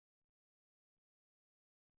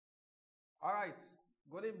All right,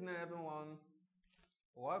 good evening, everyone.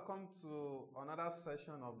 Welcome to another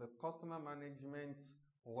session of the customer management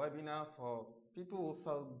webinar for people who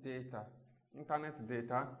sell data, internet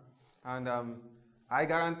data. And I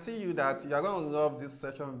guarantee you that you are going to love this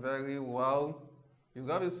session very well. You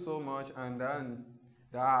love it so much, and then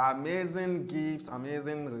there are amazing gifts,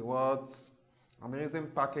 amazing rewards, amazing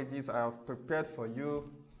packages I have prepared for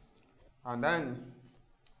you. And then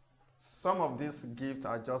some of these gifts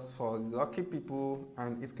are just for lucky people,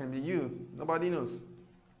 and it can be you. Nobody knows.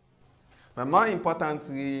 But more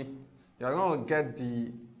importantly, you're going to get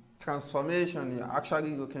the transformation you're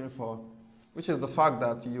actually looking for, which is the fact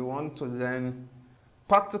that you want to learn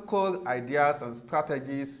practical ideas and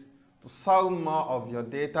strategies to sell more of your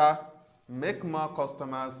data, make more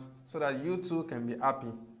customers, so that you too can be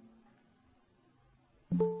happy.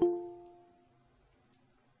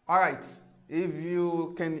 All right. If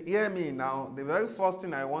you can hear me now, the very first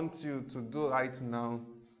thing I want you to do right now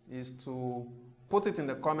is to put it in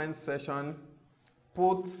the comment section.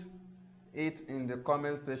 Put it in the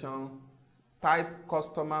comment section. Type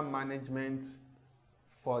customer management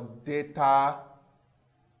for data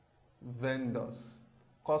vendors.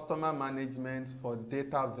 Customer management for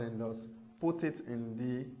data vendors. Put it in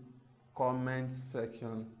the comment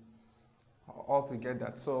section. I hope you get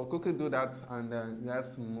that. So quickly do that, and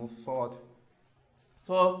let's move forward.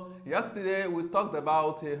 So yesterday we talked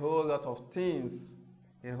about a whole lot of things,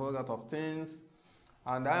 and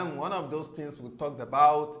then one of those things we talked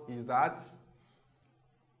about is that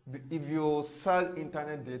if you sell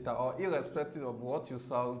internet data, or irrespective of what you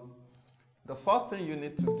sell, the first thing you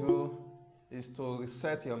need to do is to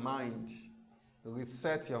reset your mind.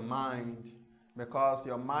 Reset your mind, because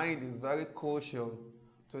your mind is very crucial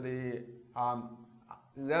to the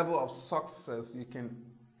level of success you can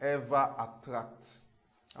ever attract.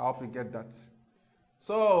 I hope you get that.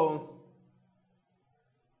 So,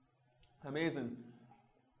 amazing.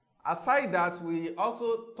 Aside that, we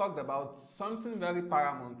also talked about something very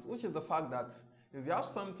paramount, which is the fact that if you have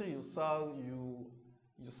something you sell, you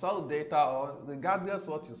sell data, or regardless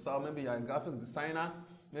what you sell, maybe you're a graphic designer,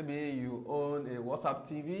 maybe you own a WhatsApp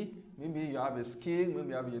TV, maybe you have a skill, maybe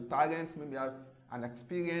you have a talent, maybe you have an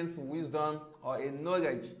experience, wisdom, or a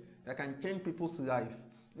knowledge that can change people's life.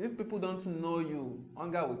 If people don't know you,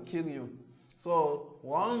 hunger will kill you. So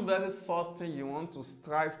one very first thing you want to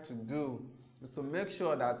strive to do is to make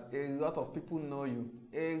sure that a lot of people know you.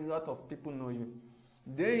 A lot of people know you.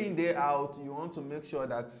 Day in, day out, you want to make sure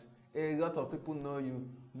that a lot of people know you.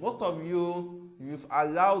 Most of you, you've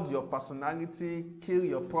allowed your personality kill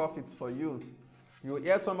your profits for you. You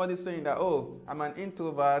hear somebody saying that, oh, I'm an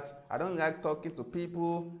introvert, I don't like talking to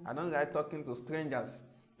people, I don't like talking to strangers.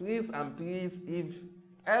 Please and please, if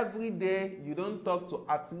every day you don't talk to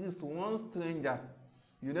at least one stranger,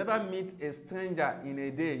 you never meet a stranger in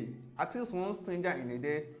a day, at least one stranger in a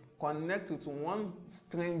day, connect with one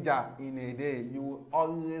stranger in a day, you will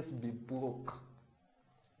always be broke.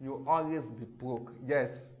 You will always be broke.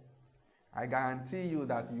 Yes, I guarantee you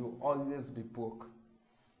that you will always be broke.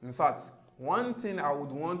 In fact, one thing I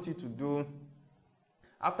would want you to do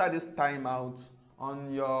after this timeout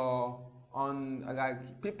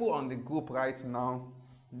like people on the group right now,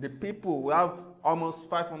 the people, we have almost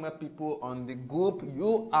 500 people on the group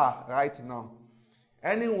you are right now.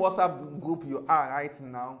 Any WhatsApp group you are right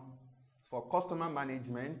now for customer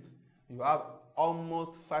management, you have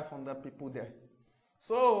almost 500 people there.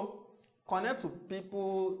 So connect to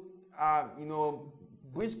people,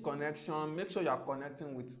 bridge connection, make sure you are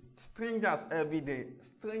connecting with strangers every day.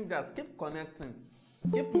 Strangers, keep connecting,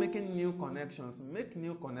 keep making new connections, make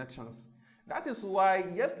new connections. That is why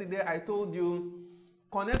yesterday I told you,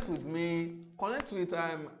 connect with me, connect with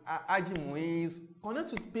Aji Muiz,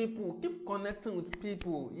 connect with people, keep connecting with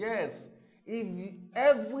people. Yes, if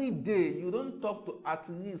every day you don't talk to at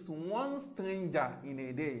least one stranger in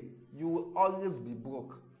a day, you will always be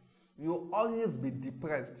broke. You will always be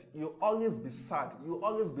depressed. You will always be sad. You will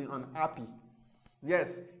always be unhappy.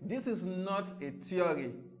 Yes, this is not a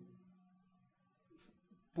theory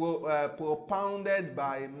propounded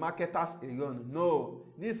by marketers alone. No,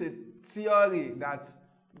 this is a theory that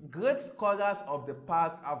great scholars of the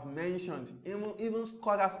past have mentioned, even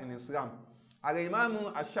scholars in Islam.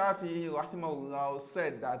 Al-Imam Ash-Shafi'i rahimahullah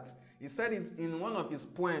said that, he said it in one of his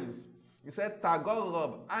poems. He said,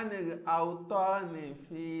 Tagorrob anil awtani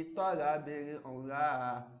fi talabil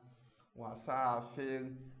ula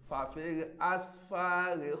wasafir fafir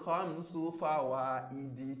asfari khamsu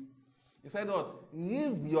fawaidi. He said what?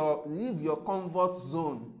 Leave your comfort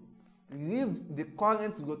zone. Leave the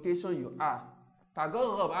current location you are.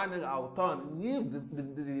 Tagorrob anil awtan. Leave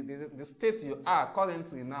the state you are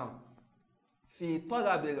currently now. fi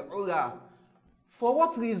talabil ula. For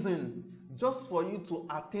what reason? Just for you to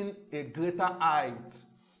attain a greater height.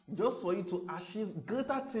 Just for you to achieve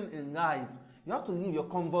greater things in life. You have to leave your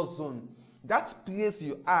comfort zone. That place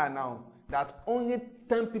you are now, that only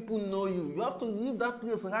 10 people know you. You have to leave that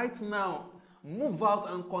place right now. Move out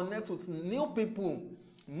and connect with new people.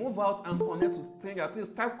 Move out and connect with strangers. Please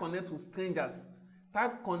type connect with strangers.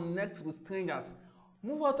 Type connect with strangers.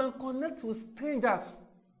 Move out and connect with strangers.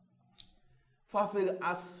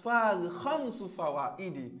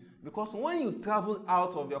 Because when you travel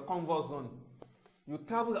out of your comfort zone,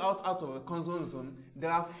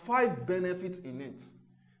 there are 5 benefits in it.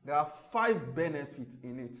 There are 5 benefits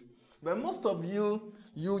in it. But most of you,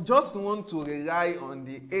 you just want to rely on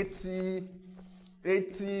the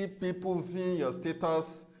 80 people viewing your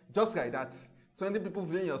status, just like that. 20 people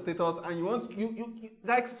viewing your status, and you want,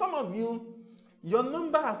 like some of you, your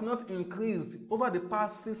number has not increased over the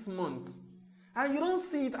past 6 months, and you don't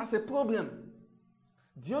see it as a problem.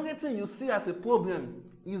 The only thing you see as a problem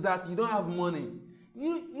is that you don't have money.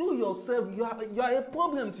 You yourself, you are a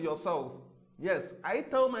problem to yourself. Yes, I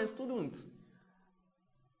tell my students,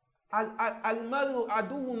 al-maru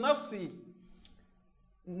aduwwu nafsi.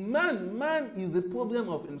 Man is the problem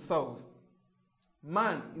of himself.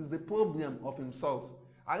 Man is the problem of himself.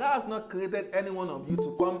 Allah has not created any one of you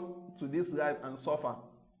to come to this life and suffer.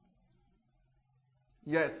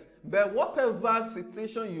 Yes, but whatever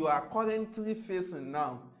situation you are currently facing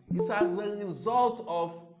now is as a result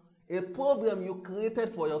of a problem you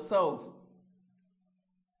created for yourself.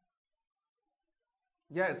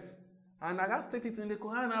 Yes, and Allah stated in the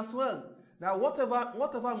Quran as well that whatever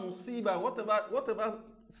musibah, whatever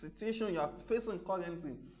situation you are facing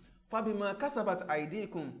currently, فَبِمَا كَسَبَتْ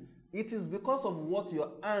أَيْدِيكُمْ, it is because of what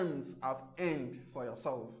your hands have earned for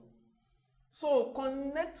yourself. So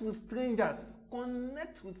connect with strangers,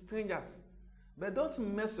 but don't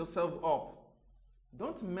mess yourself up.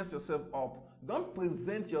 Don't mess yourself up. Don't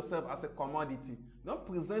present yourself as a commodity. Don't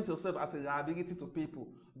present yourself as a liability to people.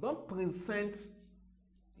 Don't present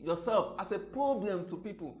yourself as a problem to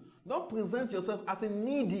people. Don't present yourself as a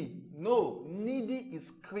needy. No, needy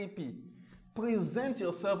is creepy. Present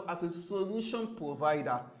yourself as a solution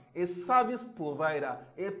provider, a service provider,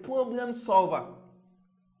 a problem solver.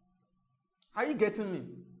 Are you getting me?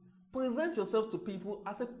 Present yourself to people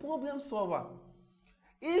as a problem solver.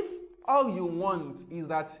 If all you want is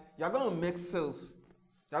that you're going to make sales,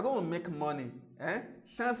 you're going to make money,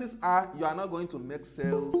 chances are you are not going to make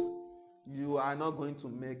sales, you are not going to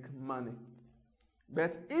make money.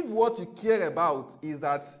 But if what you care about is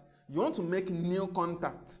that you want to make new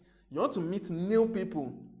contacts, you want to meet new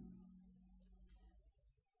people,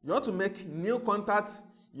 you want to make new contacts,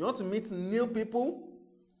 you want to meet new people,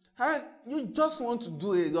 and you just want to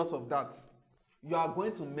do a lot of that, you are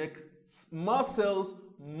going to make more sales,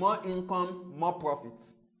 more income, more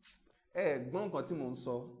profits. Let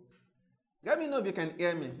me know if you can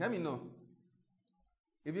hear me. Let me know.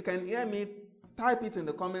 If you can hear me, type it in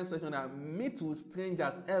the comment section and meet with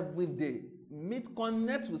strangers every day.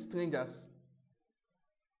 Connect with strangers.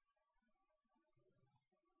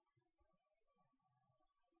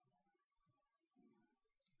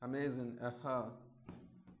 Amazing.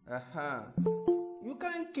 You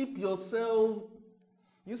can't keep yourself.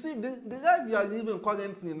 You see, the life you are living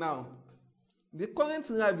currently now, the current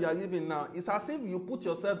life you are living now is as if you put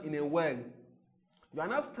yourself in a well. You are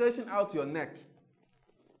not stretching out your neck.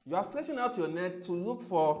 You are stretching out your neck to look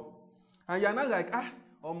for, and you are not like,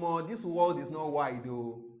 this world is not wide,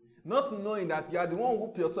 though. Not knowing that you are the one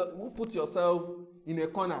who put yourself in a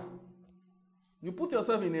corner. You put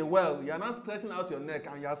yourself in a well, you are not stretching out your neck,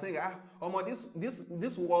 and you are saying,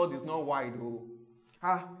 this world is not wide, though.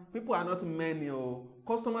 People are not many,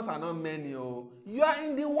 customers are not many, You are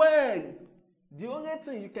in the well. The only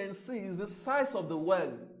thing you can see is the size of the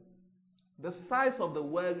well. The size of the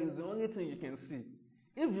well is the only thing you can see.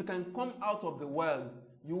 If you can come out of the well,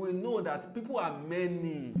 you will know that people are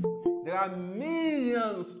many. There are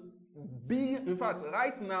millions. In fact,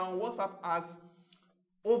 right now, WhatsApp has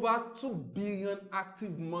over 2 billion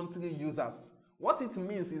active monthly users. What it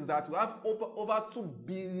means is that we have over 2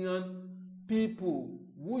 billion people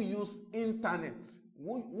who use internet,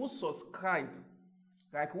 who subscribe,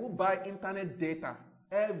 like who buy internet data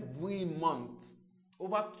every month.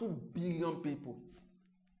 Over 2 billion people.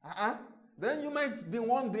 Then you might be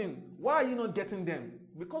wondering, why are you not getting them?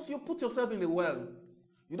 Because you put yourself in a well.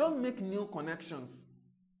 You don't make new connections.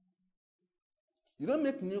 You don't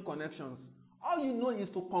make new connections. All you know is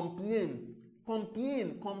to complain.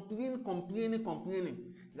 Complaining.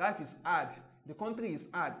 Life is hard. The country is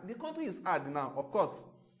hard. The country is hard now, of course.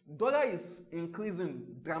 Dollar is increasing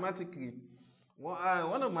dramatically.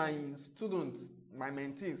 One of my students, my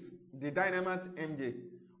mentees, the Dynamite MJ,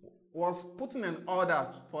 was putting an order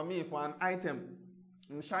for me for an item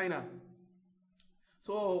in China.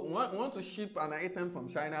 So we want to ship an item from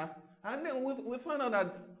China, and then we found out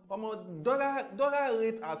that dollar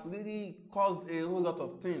rate has really caused a whole lot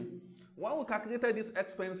of things. When we calculated these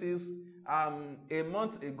expenses a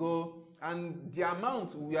month ago, and the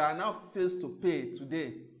amount we are now faced to pay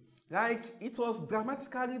today, like it was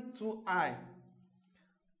dramatically too high.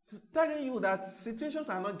 It's telling you that situations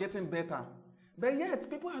are not getting better, but yet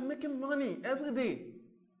people are making money every day.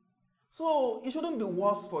 So it shouldn't be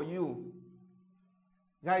worse for you.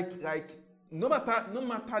 Like no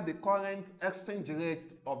matter the current exchange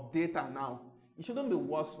rate of data now, it shouldn't be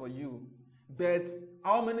worse for you. But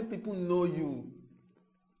how many people know you?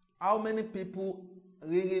 How many people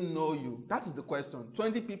really know you? That is the question.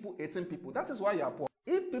 20 people, 18 people. That is why you are poor.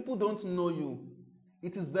 If people don't know you,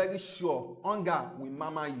 it is very sure hunger will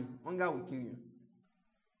mama you. Hunger will kill you.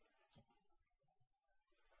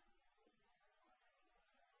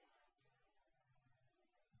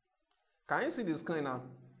 Can you see the screen now?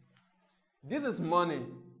 This is money.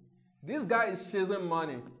 This guy is chasing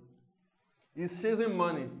money. He's chasing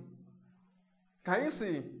money. Can you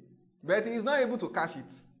see? But he's not able to cash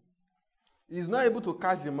it. He's not able to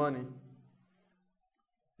cash the money.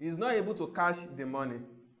 He's not able to cash the money.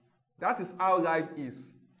 That is how life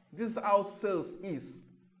is. This is how sales is.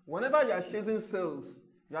 Whenever you are chasing sales,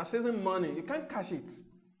 you are chasing money, you can't cash it.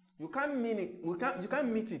 You can't meet it. You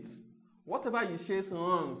can't meet it. Whatever you chase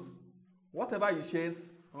runs. Whatever you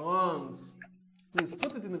chase runs. Please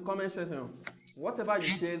put it in the comment section. Whatever you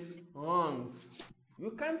chase runs.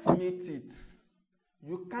 You can't meet it.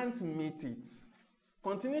 You can't meet it.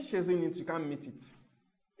 Continue chasing it, you can't meet it.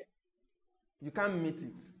 You can't meet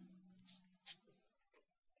it.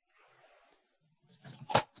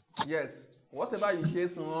 Yes, whatever you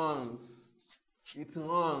chase runs. It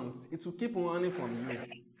runs. It will keep running from you.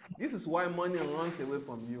 This is why money runs away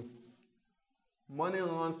from you. Money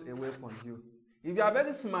runs away from you. If you are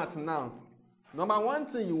very smart now, number one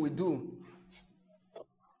thing you will do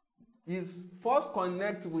is first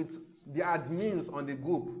connect with the admins on the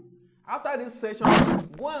group. After this session,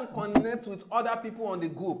 go and connect with other people on the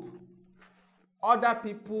group. Other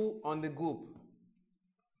people on the group.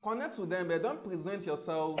 Connect to them, but don't present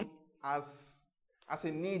yourself as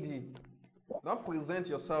a needy. Don't present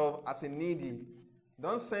yourself as a needy.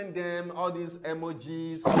 Don't send them all these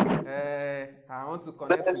emojis. I want to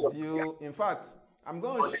connect with you. In fact, I'm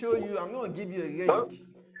going to show you, I'm going to give you a link.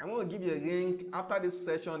 I'm going to give you a link after this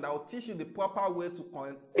session that will teach you the proper way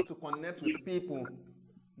to connect with people.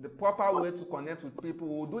 The proper way to connect with people.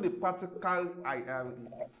 We'll do the practical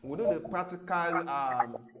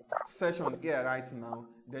session here right now.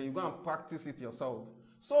 Then you go and practice it yourself.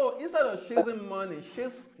 So instead of chasing money,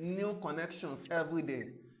 chase new connections every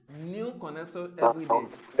day. New connections every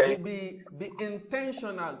day. Be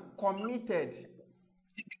intentional, committed,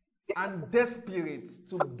 and desperate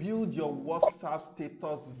to build your WhatsApp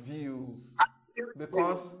status views.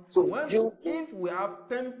 Because if we have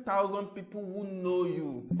 10,000 people who know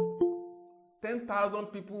you, 10,000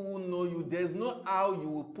 people who know you, there's no how you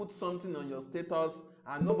will put something on your status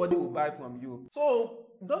and nobody will buy from you. So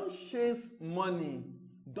don't chase money.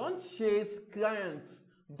 Don't chase clients.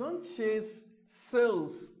 Don't chase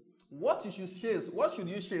sales. What you should chase? What should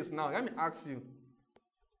you chase now? Let me ask you.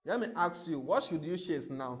 What should you chase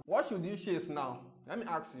now? What should you chase now? Let me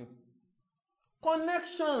ask you.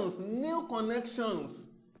 Connections, new connections.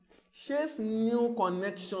 Chase new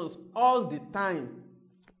connections all the time.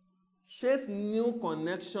 Chase new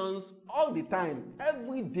connections all the time,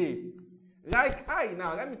 every day. Like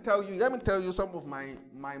let me tell you some of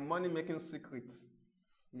my money making secrets.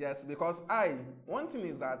 Yes, because one thing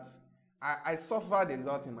is that I suffered a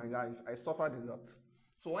lot in my life. I suffered a lot.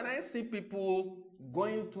 So when I see people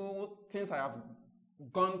going through things I have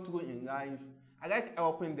gone through in life, I like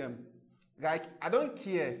helping them. Like, I don't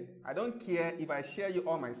care if I share you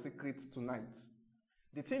all my secrets tonight.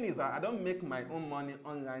 The thing is that I don't make my own money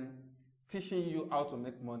online teaching you how to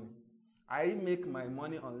make money. I make my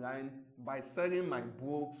money online by selling my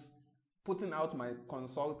books, putting out my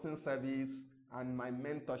consulting service, and my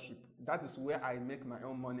mentorship. That is where I make my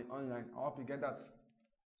own money online. I hope you get that.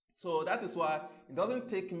 So that is why it doesn't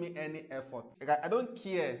take me any effort. Like, I don't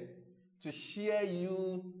care to share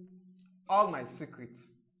you all my secrets.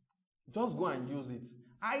 Just go and use it.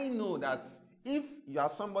 I know that if you are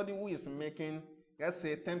somebody who is making, let's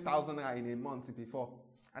say, 10,000 in a month before,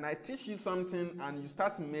 and I teach you something and you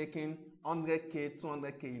start making 100K,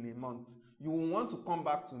 200K in a month, you will want to come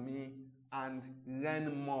back to me and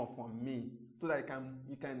learn more from me so that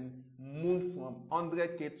you can move from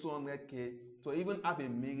 100K, 200K to even have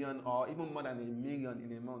 1 million or even more than 1 million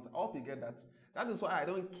in a month. I hope you get that. That is why I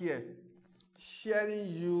don't care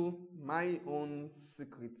sharing you my own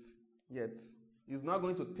secrets yet. It's not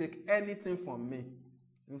going to take anything from me.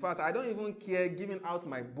 In fact, I don't even care giving out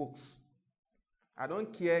my books. I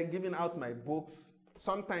don't care giving out my books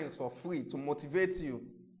sometimes for free to motivate you,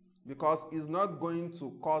 because it's not going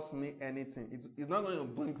to cost me anything. It's not going to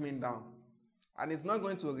bring me down. And it's not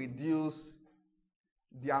going to reduce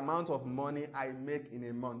the amount of money I make in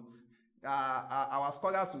a month. Our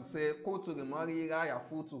scholars will say, what you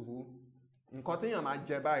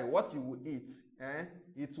will eat,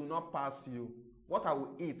 it will not pass you. What I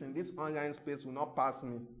will eat in this online space will not pass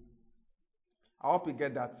me. I hope you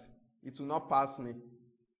get that. It will not pass me.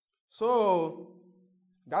 So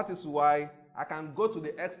that is why I can go to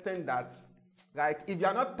the extent that, like, if you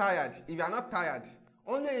are not tired,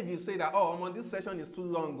 only if you say that, oh, this session is too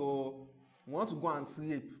long, or you want to go and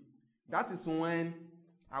sleep, that is when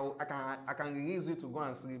I can release you to go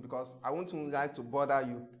and sleep, because I won't like to bother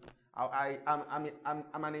you.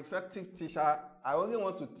 I'm an effective teacher. I only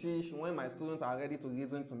want to teach when my students are ready to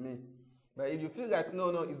listen to me. But if you feel like, no,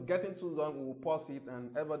 it's getting too long, we'll pause it and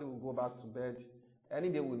everybody will go back to bed. Any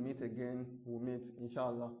day we'll meet again, we'll meet,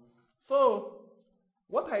 inshallah. So,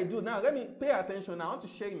 what I do now, let me pay attention now. I want to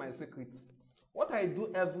share my secrets. What I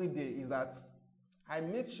do every day is that I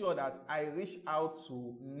make sure that I reach out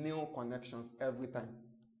to new connections every time.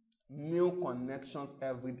 New connections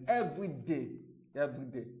every day.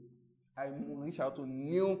 I reach out to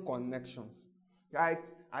new connections, right?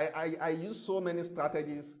 I use so many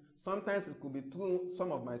strategies. Sometimes it could be through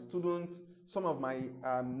some of my students, some of my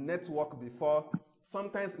network before.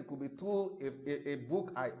 Sometimes it could be through a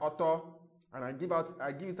book I author, and I give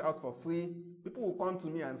it out for free. People will come to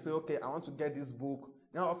me and say, okay, I want to get this book.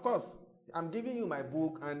 Now, of course, I'm giving you my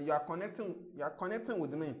book and you are connecting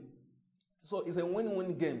with me. So it's a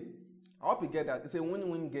win-win game. I hope you get that. It's a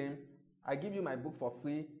win-win game. I give you my book for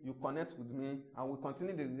free, you connect with me, and we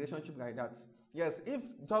continue the relationship like that. Yes, if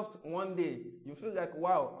just one day you feel like,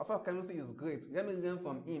 wow, Alpha Chemistry is great, let me learn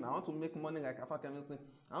from him. I want to make money like Alpha Chemistry.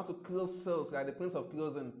 I want to close sales like the Prince of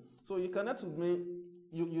Closing. So you connect with me,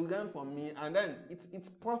 you learn from me, and then it's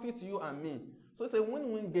profit you and me. So it's a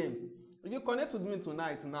win-win game. If you connect with me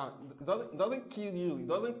tonight now, it doesn't kill you, it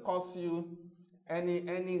doesn't cost you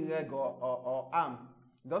any leg or arm.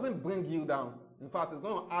 It doesn't bring you down. In fact, it's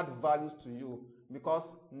going to add values to you, because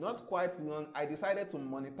not quite long, I decided to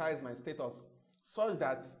monetize my status such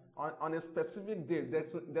that on a specific day,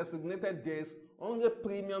 designated days, only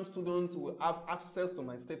premium students will have access to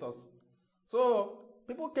my status. So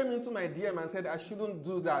people came into my DM and said, I shouldn't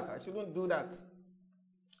do that.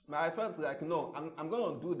 But I felt like, no, I'm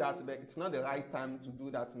going to do that, but it's not the right time to do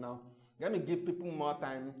that now. Let me give people more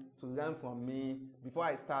time to learn from me before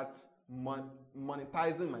I start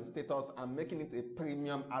monetizing my status and making it a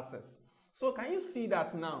premium access. So can you see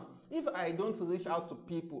that now? If I don't reach out to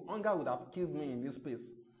people, hunger would have killed me in this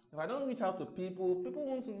space. If I don't reach out to people, people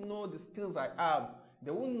want to know the skills I have.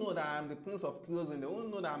 They won't know that I'm the Prince of Closing. They won't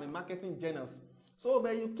know that I'm a marketing genius. So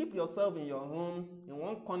but you keep yourself in your room, in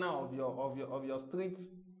one corner of your street,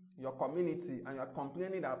 your community, and you're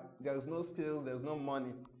complaining that there is no skills, there's no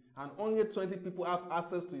money, and only 20 people have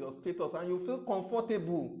access to your status, and you feel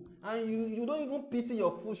comfortable, and you don't even pity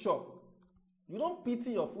your food shop. You don't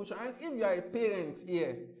pity your future. And if you are a parent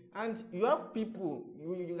here and you have people,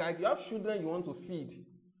 you have children you want to feed,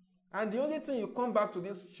 and the only thing you come back to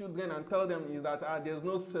these children and tell them is that there's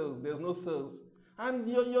no sales, and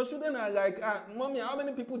your children are like, mommy, how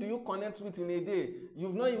many people do you connect with in a day?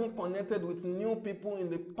 You've not even connected with new people in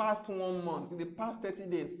the past 1 month, in the past 30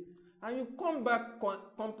 days, and you come back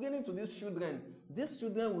complaining to these children. These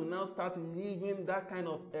children will now start living that kind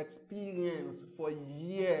of experience for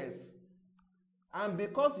years. And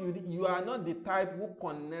because you are not the type who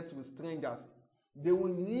connects with strangers, they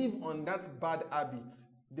will live on that bad habit.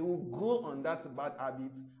 They will grow on that bad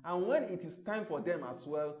habit. And when it is time for them as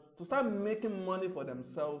well to start making money for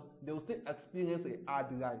themselves, they will still experience a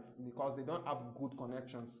hard life because they don't have good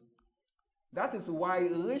connections. That is why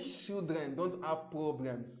rich children don't have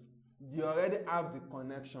problems. They already have the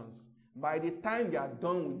connections. By the time they are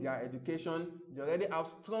done with their education, they already have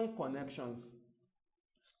strong connections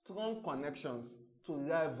to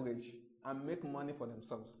leverage and make money for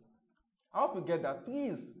themselves. I hope you get that.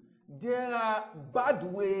 Please, there are bad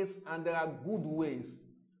ways and there are good ways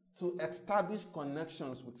to establish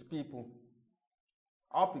connections with people.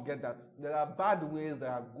 I hope you get that. There are bad ways,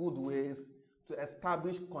 there are good ways to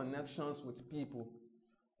establish connections with people.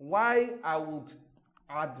 Why I would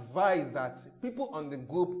advise that people on the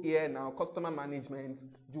group here now, customer management,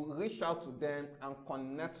 you reach out to them and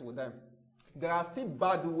connect with them. There are still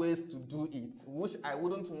bad ways to do it, which I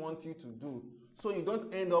wouldn't want you to do. So you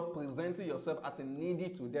don't end up presenting yourself as a needy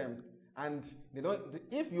to them. And they don't,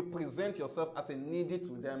 if you present yourself as a needy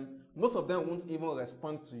to them, most of them won't even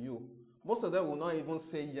respond to you. Most of them will not even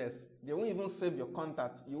say yes. They won't even save your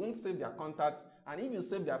contact. You won't save their contacts. And if you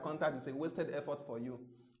save their contact, it's a wasted effort for you.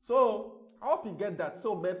 So I hope you get that.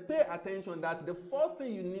 So but pay attention that the first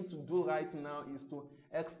thing you need to do right now is to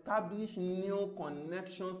establish new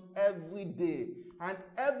connections every day. And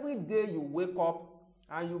every day you wake up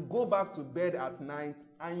and you go back to bed at night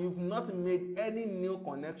and you've not made any new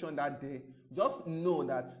connection that day, just know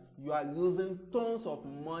that you are losing tons of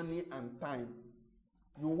money and time.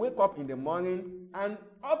 You wake up in the morning and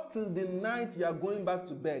up till the night you are going back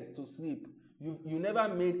to bed to sleep, you never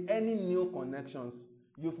made any new connections.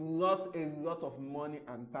 You've lost a lot of money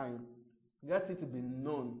and time. Let it be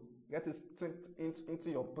known. Let it stick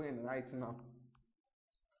into your brain right now.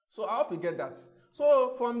 So I hope you get that.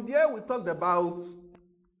 So from there we talked about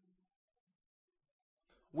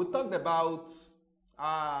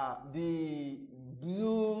the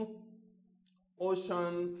blue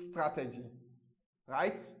ocean strategy,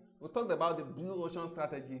 right? We talked about the blue ocean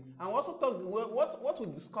strategy, and we also talked, what we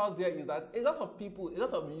discussed there is that a lot of people, a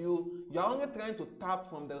lot of you are only trying to tap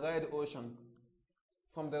from the red ocean.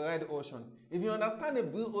 From the red ocean. If you understand the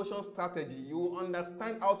blue ocean strategy, you will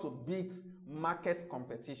understand how to beat market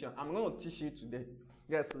competition. I'm going to teach you today.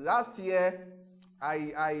 Yes, last year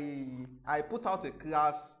I put out a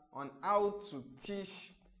class on how to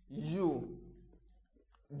teach you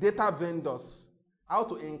data vendors how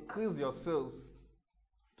to increase your sales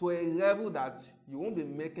to a level that you won't be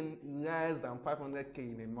making less than 500K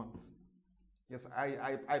in a month. Yes,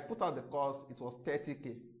 I put out the course, it was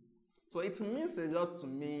 30K. So it means a lot to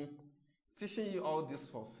me teaching you all this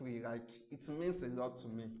for free. Like, it means a lot to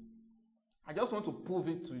me. I just want to prove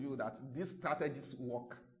it to you that these strategies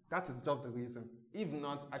work. That is just the reason. If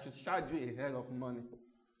not, I should charge you a hell of money.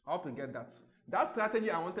 I hope you get that. That strategy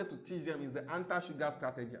I wanted to teach them is the anti-sugar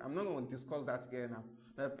strategy. I'm not going to discuss that here now.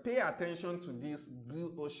 But pay attention to this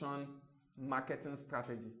blue ocean marketing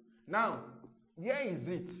strategy. Now, here is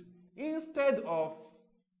it. Instead of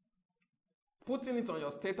putting it on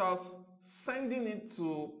your status, sending it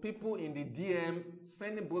to people in the DM,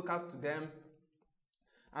 sending brokers to them,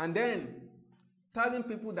 and then telling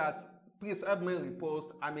people that, please help me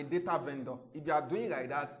repost, I'm a data vendor. If you are doing like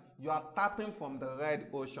that, you are tapping from the red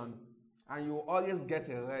ocean, and you always get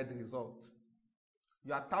a red result.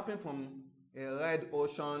 You are tapping from a red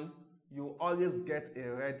ocean, you always get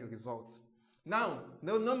a red result. Now,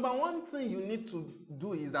 the number one thing you need to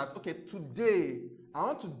do is that, okay, today, I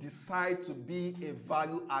want to decide to be a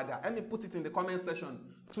value adder. Let me put it in the comment section.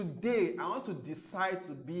 Today, I want to decide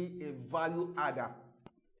to be a value adder.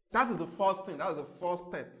 That is the first thing. That is the first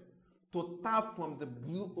step. To tap from the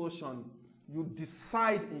blue ocean, you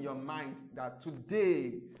decide in your mind that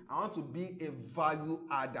today, I want to be a value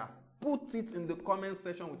adder. Put it in the comment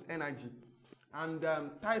section with energy and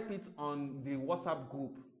type it on the WhatsApp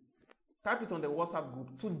group. Type it on the WhatsApp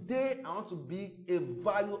group. Today, I want to be a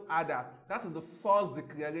value adder. That is the first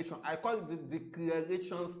declaration. I call it the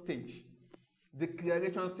declaration stage.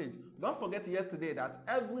 Declaration stage. Don't forget yesterday that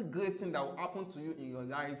every great thing that will happen to you in your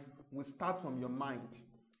life will start from your mind.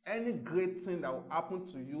 Any great thing that will happen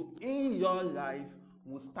to you in your life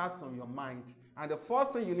will start from your mind. And the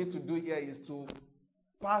first thing you need to do here is to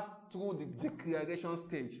pass through the declaration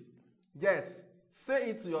stage. Yes,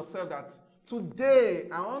 say it to yourself that today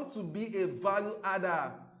I want to be a value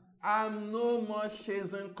adder. I'm no more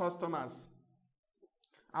chasing customers.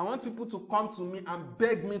 I want people to come to me and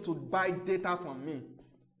beg me to buy data from me.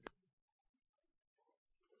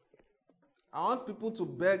 I want people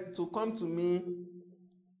to come to me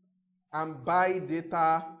and buy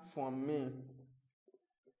data from me.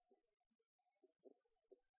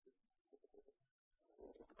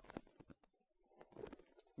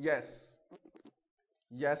 Yes.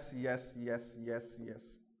 Yes, yes, yes, yes,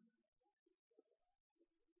 yes.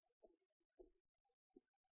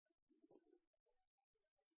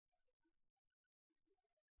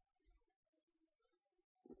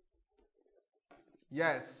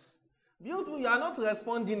 Yes. Beautiful, you are not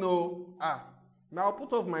responding, no. Now I'll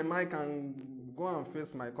put off my mic and go and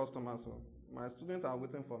face my customers. So my students are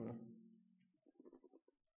waiting for me.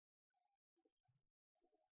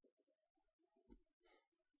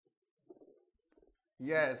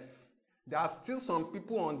 Yes, there are still some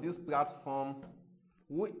people on this platform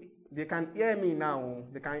who they can hear me now.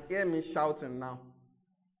 They can hear me shouting now.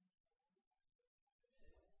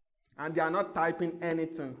 and they are not typing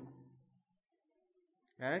anything.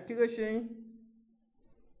 Kiroshi?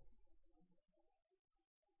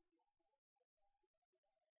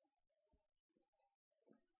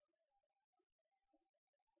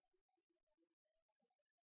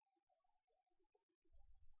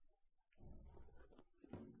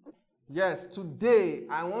 Yes, today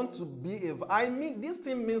I want to be this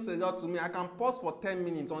thing means a lot to me. I can pause for 10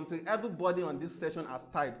 minutes until everybody on this session has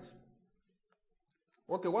typed.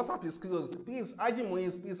 Okay, WhatsApp is closed. Please, Aji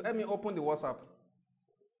Moise, please help me open the WhatsApp.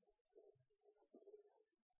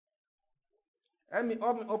 Help me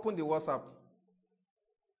open the WhatsApp.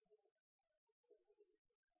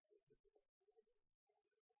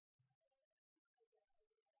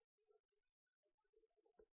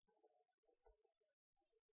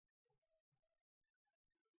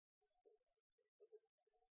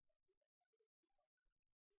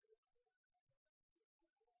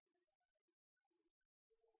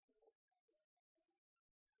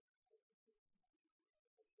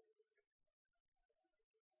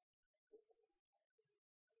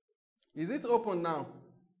 Is it open now?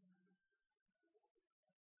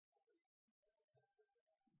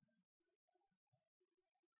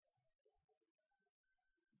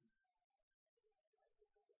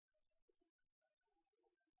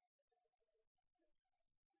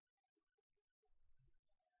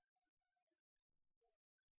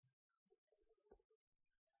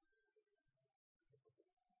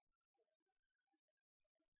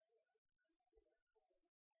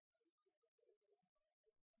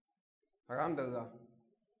 Alhamdulillah.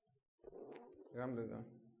 Alhamdulillah.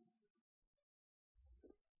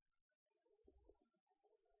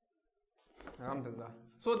 Alhamdulillah.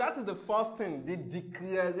 So that is the first thing, the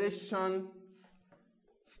declaration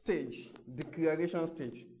stage. Declaration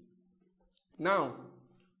stage. Now,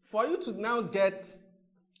 for you to now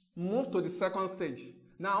move to the second stage.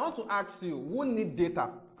 Now I want to ask you, who need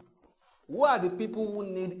data? Who are the people who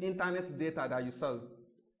need internet data that you sell?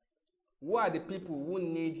 Who are the people who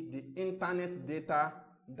need the internet data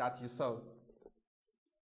that you sell?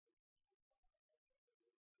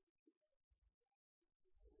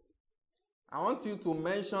 I want you to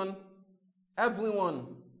mention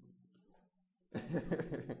everyone.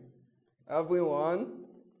 Everyone.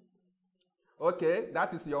 Okay,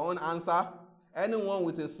 that is your own answer. Anyone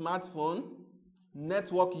with a smartphone,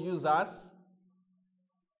 network users.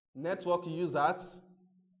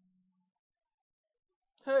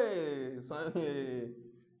 Hey,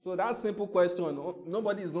 so that simple question,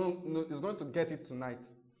 nobody is going to get it tonight.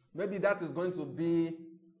 Maybe that is going to be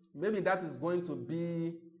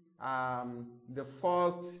the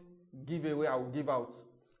first giveaway I will give out.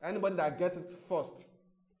 Anybody that gets it first,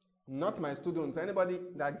 not my students, anybody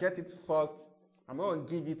that gets it first, I'm going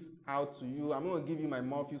to give it out to you. I'm going to give you my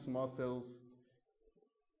Morpheus Small Sales.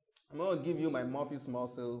 I'm going to give you my Morpheus Small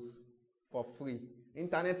Sales for free.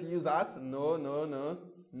 Internet users, no.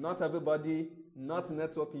 Not everybody, not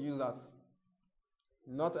network users.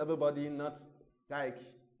 Not everybody needs data.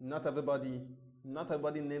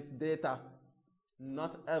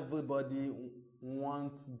 Not everybody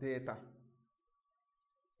wants data.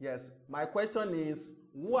 Yes, my question is,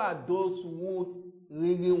 who are those who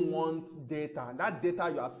really want data? That data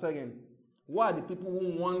you are selling, who are the people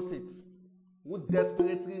who want it? Who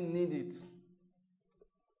desperately need it?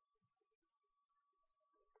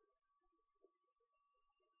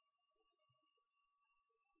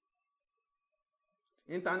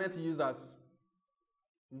 Internet users,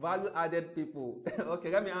 value-added people. Okay,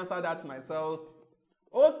 let me answer that myself.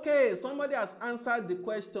 Okay, somebody has answered the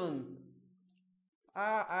question.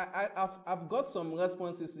 I've got some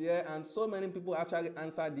responses here, and so many people actually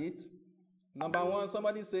answered it. Number one,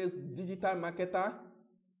 somebody says digital marketer.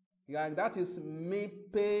 Yeah, that is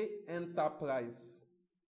Mepe Enterprise.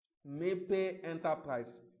 Mepe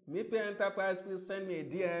Enterprise. Mepe Enterprise, please send me a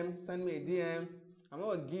DM. I'm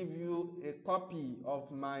going to give you a copy of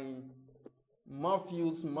my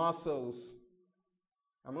Morpheus muscles.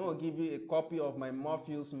 I'm going to give you a copy of my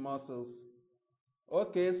Morpheus muscles.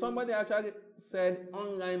 Okay, somebody actually said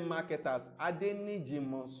online marketers. Adeniji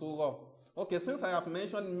Monsuro. Okay, since I have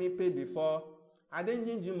mentioned Mepe before,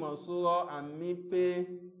 Adeniji Monsuro and Mepe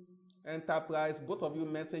Enterprise, both of you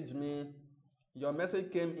messaged me. Your message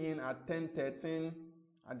came in at 10:13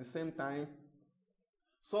 at the same time.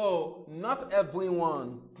 So not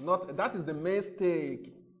everyone, that is the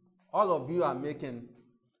mistake all of you are making.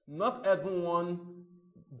 Not everyone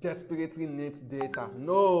desperately needs data.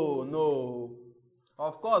 No.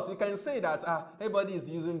 Of course, you can say that everybody is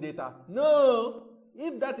using data. No,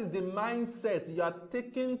 if that is the mindset you are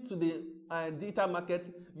taking to the data market,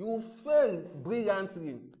 you will fail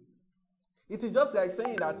brilliantly. It is just like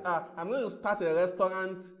saying that I'm going to start a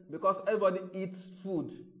restaurant because everybody eats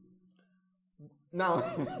food. Now,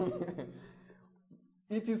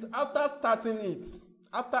 it is after starting it,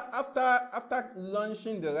 after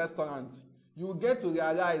launching the restaurant, you get to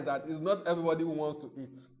realize that it's not everybody who wants to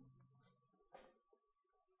eat.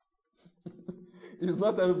 It's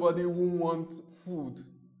not everybody who wants food.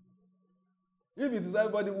 If it is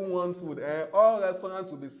everybody who wants food, all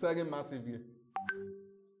restaurants will be selling massively.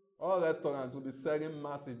 All restaurants will be selling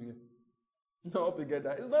massively. Not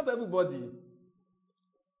together. It's not everybody.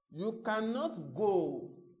 You cannot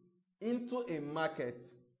go into a market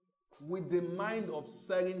with the mind of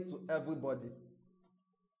selling to everybody.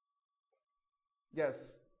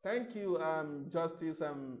 Yes. Thank you, Justice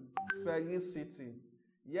Felicity.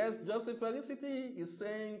 Yes, Justice Felicity is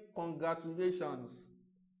saying congratulations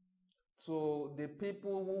to the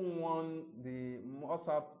people who won the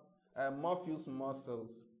Morpheus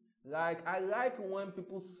muscles. Like, I like when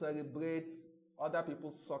people celebrate other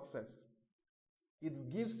people's success.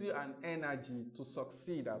 It gives you an energy to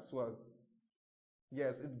succeed as well.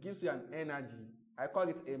 Yes, it gives you an energy. I call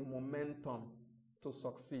it a momentum to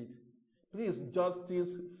succeed. Please,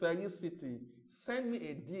 Justice Felicity, send me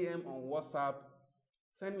a DM on WhatsApp.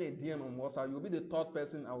 Send me a DM on WhatsApp. You'll be the third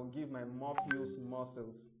person I will give my Morpheus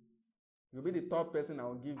muscles. You'll be the third person I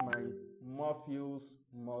will give my Morpheus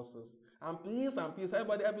muscles. And please,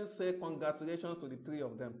 everybody help me say congratulations to the three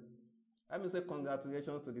of them. Let me say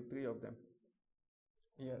congratulations to the three of them.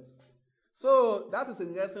 Yes. So that is a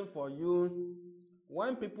lesson for you.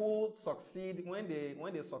 When people succeed, when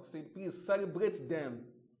they succeed, please celebrate them.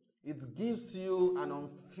 It gives you an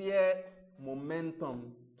unfair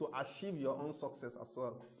momentum to achieve your own success as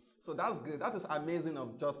well. So that's great. That is amazing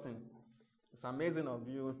of Justin. It's amazing of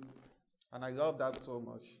you. And I love that so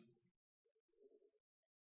much.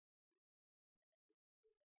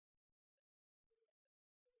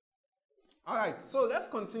 All right, so let's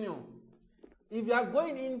continue. If you are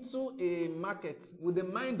going into a market with the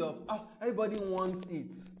mind of, everybody wants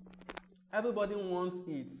it, everybody wants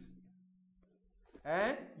it,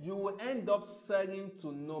 you will end up selling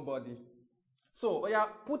to nobody. So,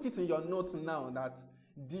 put it in your notes now that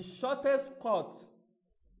the shortest cut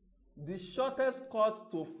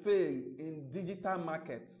to fail in digital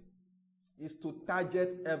market is to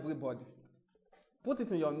target everybody. Put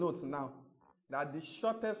it in your notes now that the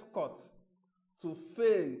shortest cut to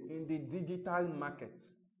fail in the digital market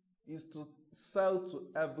is to sell to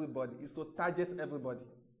everybody, is to target everybody.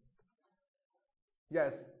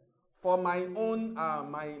 Yes, for my own,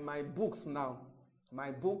 my books now,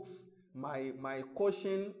 my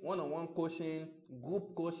coaching, one-on-one coaching,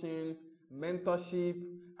 group coaching, mentorship,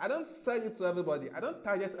 I don't sell it to everybody. I don't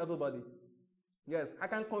target everybody. Yes, I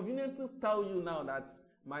can conveniently tell you now that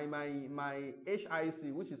my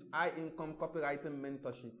HIC, which is High Income Copywriting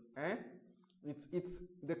Mentorship, it's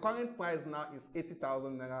the current price now is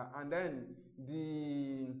 80,000 naira, and then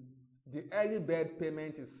the early bird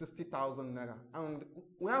payment is 60,000 naira, and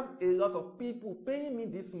we have a lot of people paying me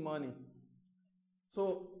this money.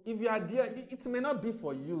 So if you are there, it may not be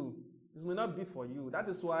for you. It may not be for you. That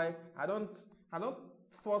is why I don't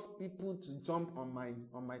force people to jump on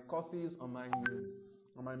my courses, on my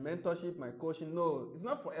mentorship, my coaching. No, it's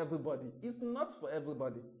not for everybody. It's not for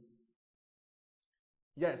everybody.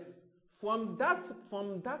 Yes. From that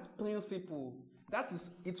principle,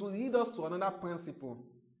 it will lead us to another principle.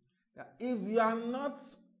 That if you are not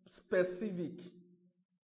specific,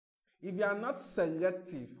 if you are not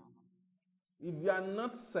selective,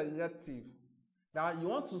 that you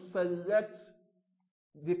want to select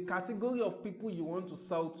the category of people you want to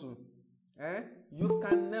sell to, you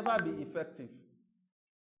can never be effective.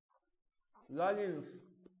 Logins,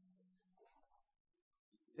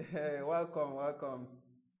 welcome.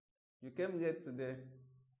 You came late today.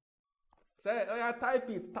 Say, type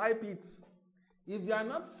it. If you are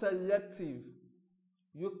not selective,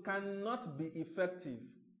 you cannot be effective.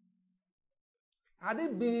 Had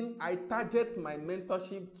it been I target my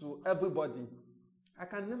mentorship to everybody, I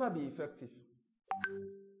can never be effective.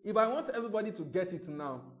 If I want everybody to get it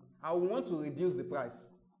now, I will want to reduce the price.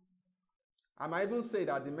 I might even say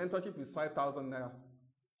that the mentorship is 5,000 naira,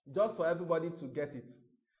 just for everybody to get it.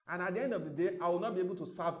 And at the end of the day, I will not be able to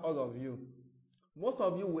serve all of you. Most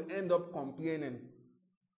of you will end up complaining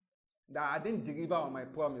that I didn't deliver on my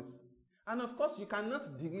promise. And of course, you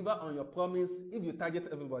cannot deliver on your promise if you target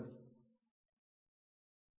everybody.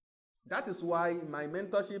 That is why my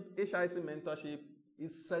mentorship, HIC mentorship,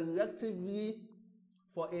 is selectively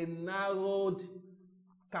for a narrowed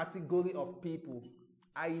category of people.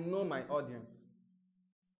 I know my audience.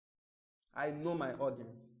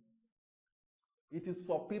 It is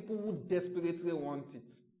for people who desperately want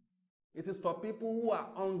it. It is for people who are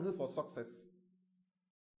hungry for success.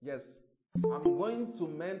 Yes, I'm going to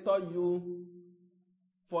mentor you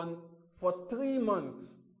for 3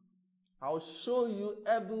 months. I'll show you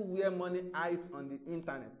everywhere money hides on the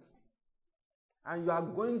internet. And you are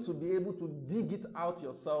going to be able to dig it out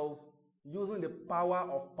yourself using the power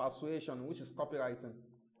of persuasion, which is copywriting,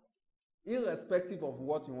 irrespective of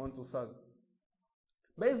what you want to sell.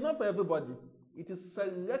 But it's not for everybody. It is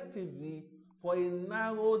selectively for a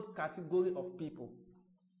narrowed category of people.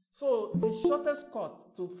 So the shortest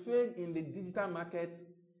cut to fail in the digital market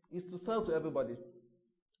is to sell to everybody.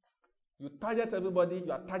 You target everybody,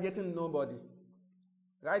 you are targeting nobody.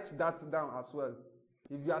 Write that down as well.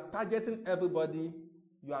 If you are targeting everybody,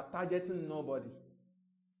 you are targeting nobody.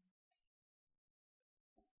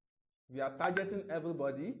 If you are targeting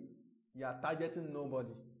everybody, you are targeting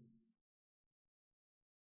nobody.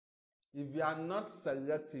 If you are not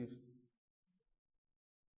selective,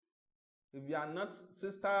 if you are not,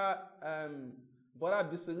 Sister Brother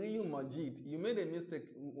Bisiriyu Majid, you made a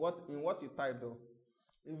mistake in what you typed though.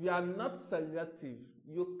 If you are not selective,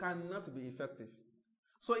 you cannot be effective.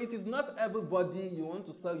 So it is not everybody you want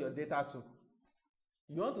to sell your data to.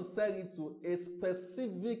 You want to sell it to a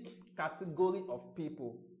specific category of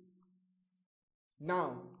people.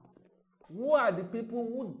 Now, who are the people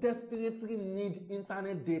who desperately need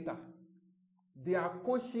internet data? They are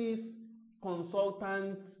coaches,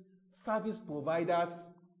 consultants, service providers,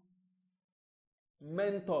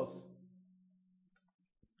 mentors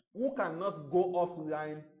who cannot go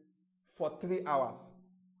offline for 3 hours.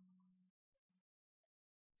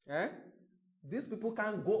 These people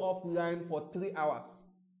can't go offline for 3 hours.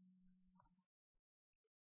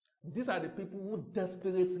 These are the people who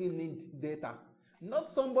desperately need data.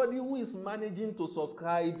 Not somebody who is managing to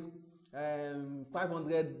subscribe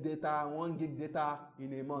 500 data, 1 gig data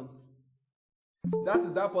in a month. That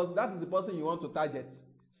is the person you want to target.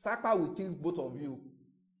 Sapa will kill both of you.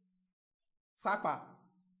 Sapa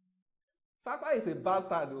is a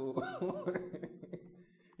bastard.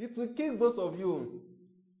 It will kill both of you.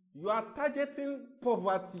 You are targeting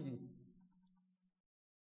poverty.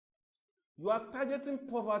 You are targeting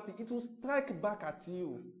poverty. It will strike back at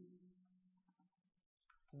you.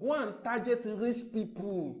 Go and target rich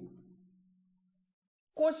people,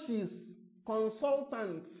 coaches,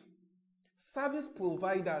 consultants, service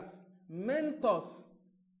providers, mentors,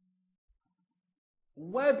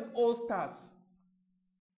 web hosters.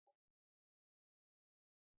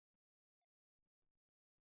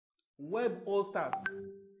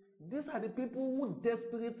 These are the people who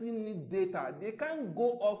desperately need data. They can't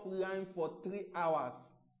go offline for 3 hours.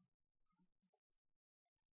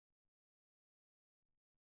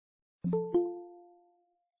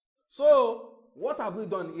 So, what have we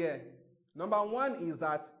done here? Number one is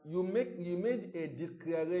that you made a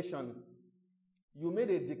declaration. You made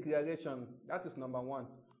a declaration. That is number one.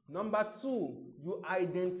 Number two, you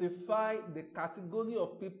identify the category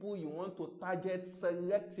of people you want to target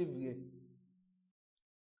selectively.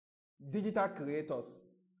 Digital creators,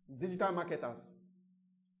 digital marketers.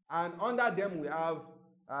 And under them we have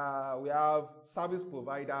service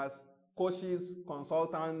providers, coaches,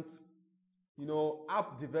 consultants,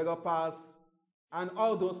 app developers, and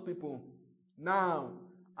all those people. Now,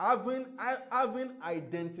 having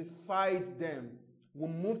identified them, we'll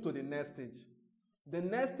move to the next stage. The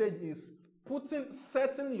next stage is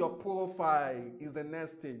setting your profile is the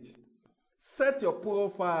next stage. Set your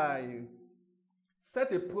profile.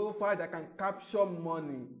 Set a profile that can capture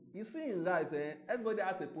money. You see in life, everybody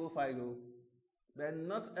has a profile, but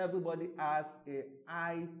not everybody has a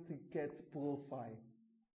high ticket profile.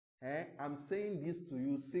 I'm saying this to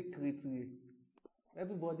you secretly.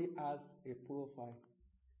 Everybody has a profile,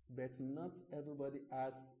 but not everybody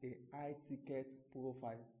has a high ticket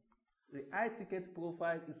profile. The high ticket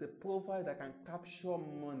profile is a profile that can capture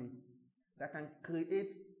money, that can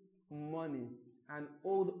create money and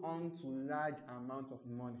hold on to large amounts of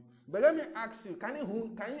money. But let me ask you, can you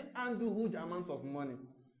handle huge amounts of money?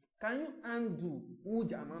 Can you handle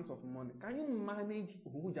huge amounts of money? Can you manage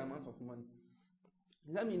huge amounts of money?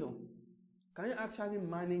 Let me know. Can you actually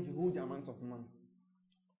manage huge amounts of money?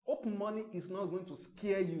 Open money is not going to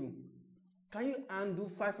scare you. Can you handle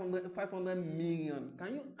 500 million?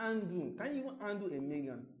 Can you even handle $1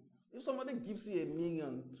 million? If somebody gives you $1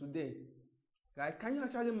 million today, right, can you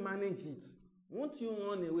actually manage it? Won't you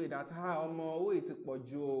run away that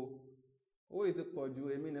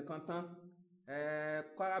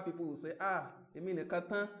Kwara people will say,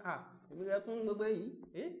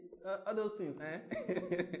 all those things,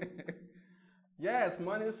 Yes,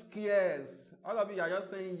 money scarce. All of you are just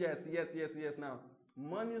saying yes, yes, yes, yes now.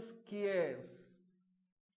 Money scarce.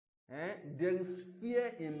 There is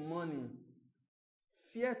fear in money.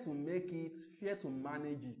 Fear to make it, fear to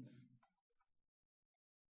manage it.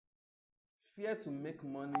 Fear to make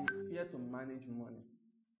money, fear to manage money.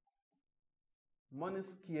 Money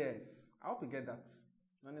scarce. I hope you get that.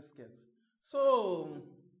 Money scarce. So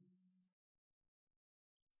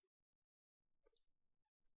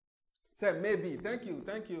maybe. Thank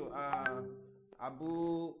you.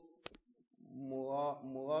 Abu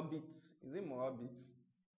Morabit. Is it Morabit?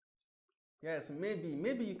 Yes,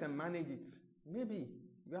 maybe you can manage it. Maybe.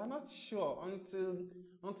 You are not sure until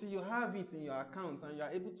you have it in your account and you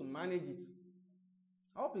are able to manage it.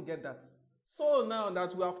 I hope you get that. So now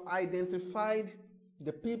that we have identified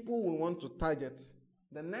the people we want to target,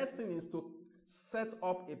 the next thing is to set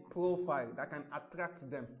up a profile that can attract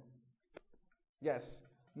them. Yes.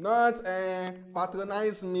 Not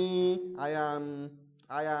patronize me, I am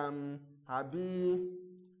Habi,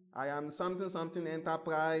 I am something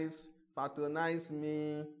enterprise, patronize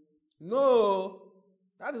me. No,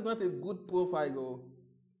 that is not a good profile. Oh.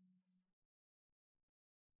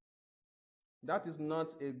 That is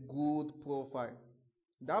not a good profile.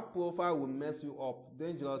 That profile will mess you up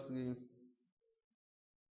dangerously.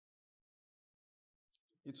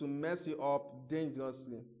 It will mess you up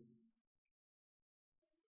dangerously.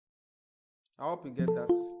 I hope you get that.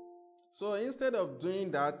 So instead of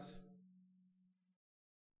doing that,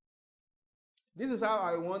 this is how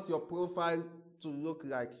I want your profile to look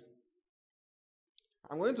like.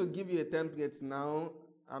 I'm going to give you a template now.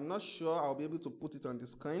 I'm not sure I'll be able to put it on the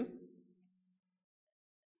screen.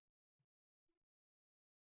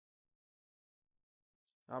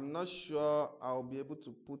 I'm not sure I'll be able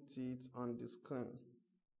to put it on the screen.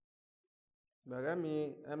 But let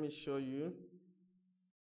me show you.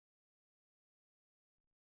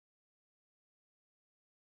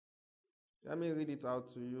 Let me read it out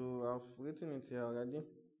to you. I've written it here already.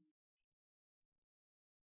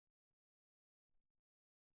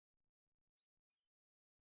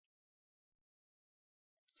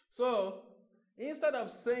 So instead of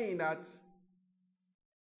saying that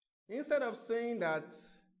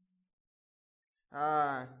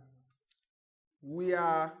we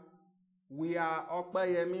are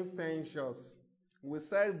Opeyemi Ventures, we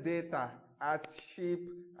sell data at cheap,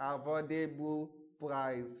 affordable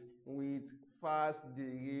price with fast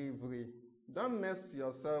delivery. Don't mess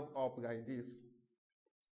yourself up like this.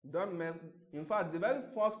 Don't mess. In fact, the very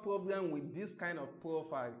first problem with this kind of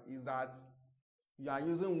profile is that you are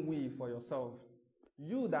using we for yourself.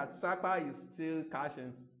 You that Sapa is still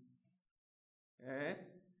cashing.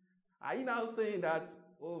 Are you now saying that,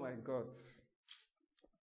 oh my God?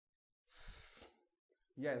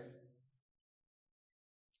 Yes.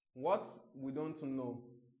 What we don't know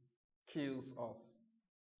kills us.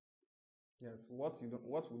 Yes, what we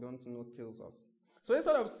don't know kills us. So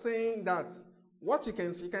instead of saying that, what you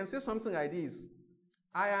can say something like this.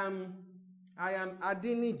 I am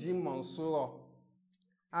Adini Jim Monsuro.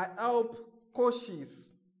 I help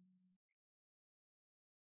coaches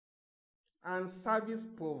and service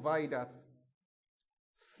providers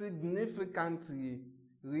significantly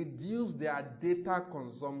reduce their data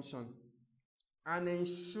consumption and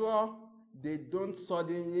ensure they don't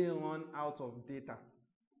suddenly run out of data.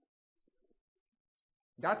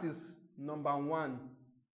 That is number one.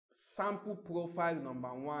 Sample profile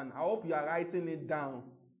number one. I hope you are writing it down.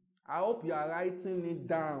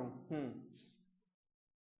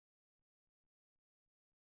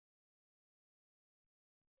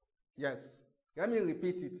 Yes. Let me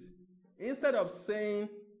repeat it. Instead of saying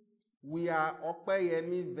we are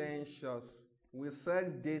Opeyemi Ventures, we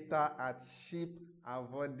sell data at cheap,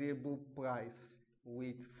 affordable price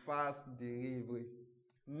with fast delivery.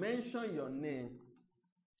 Mention your name.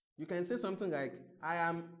 You can say something like, I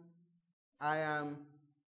am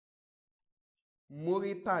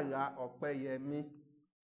Muritala Opeyemi.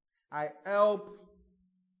 I help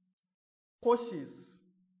coaches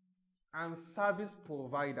and service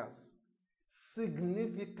providers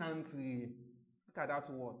significantly, look at that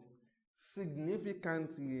word,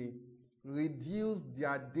 significantly reduce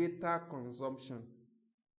their data consumption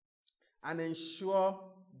and ensure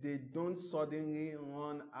they don't suddenly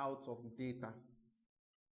run out of data.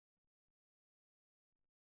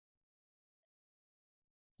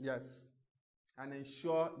 Yes, and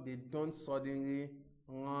ensure they don't suddenly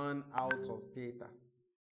run out of data.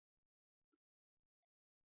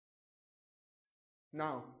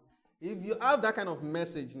 Now, if you have that kind of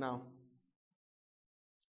message now,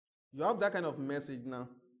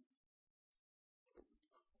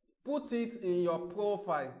 put it in your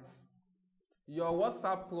profile. your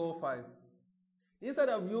WhatsApp profile. Instead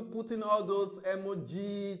of you putting all those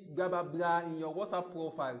emojis, blah, blah, blah in your WhatsApp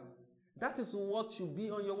profile, that is what should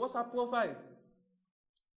be on your WhatsApp profile.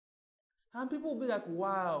 And people will be like,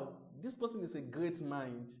 wow, this person is a great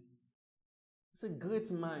mind. It's a great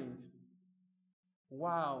mind.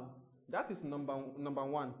 Wow. That is number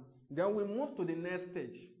one. Then we move to the next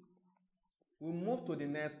stage.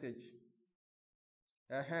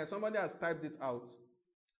 Somebody has typed it out.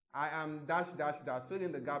 I am dash, dash, dash. Fill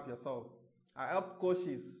in the gap yourself. I help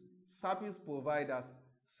coaches, service providers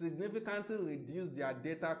significantly reduce their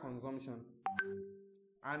data consumption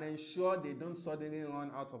and ensure they don't suddenly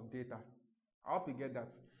run out of data. I hope you get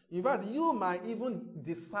that. In fact, you might even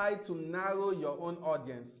decide to narrow your own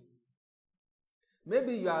audience.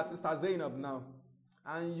 Maybe you are Sister Zainab now,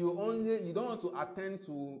 and you don't want to attend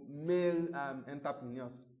to male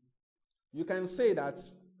entrepreneurs. You can say that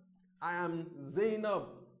I am Zainab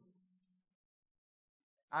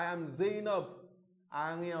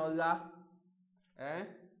Ariola.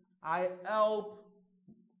 I help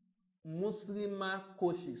Muslimah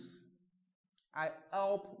coaches.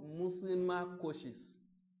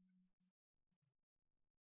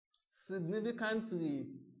 Significantly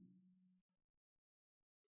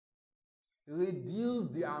reduce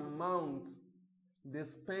the amount they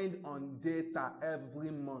spend on data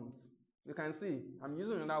every month. You can see, I'm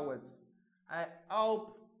using other words. I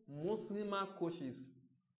help Muslimah coaches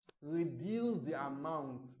reduce the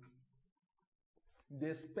amount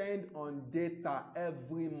they spend on data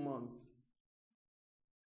every month.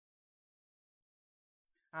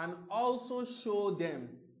 And also show them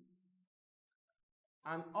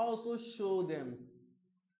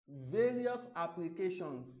various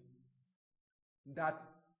applications that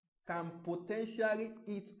can potentially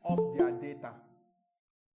eat up their data.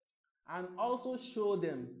 And also show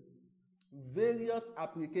them various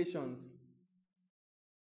applications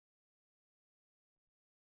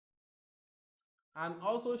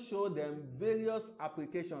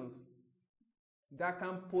that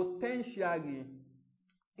can potentially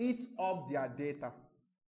eat up their data.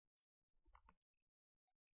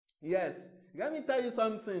 Yes, let me tell you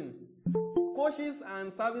something. Coaches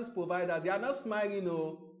and service providers, they are not smiling,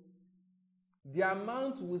 no. The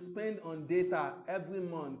amount we spend on data every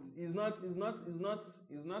month is not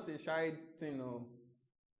a shy thing, no.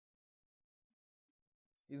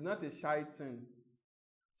 It's not a shy thing.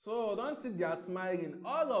 So don't think they are smiling.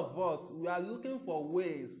 All of us, we are looking for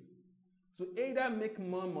ways to either make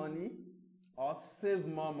more money or save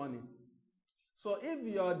more money. So if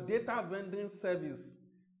your data vending service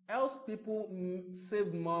helps people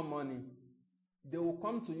save more money, they will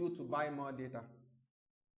come to you to buy more data.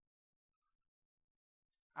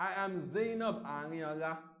 I am Zainab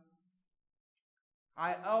Ariola.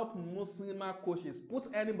 I help Muslimah coaches. Put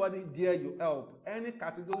anybody there you help. Any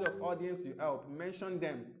category of audience you help. Mention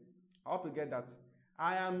them. I hope you get that.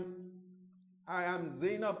 I am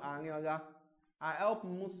Zainab Ariola. I help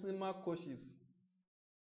Muslimah coaches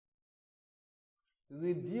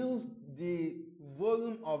reduce the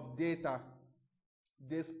volume of data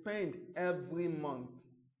they spend every month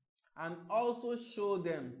and also show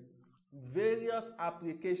them various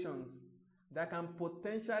applications that can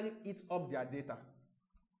potentially eat up their data.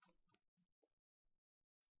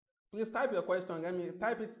 Please type your question. Let me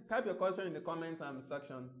type your question in the comments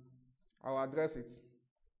section. I'll address it.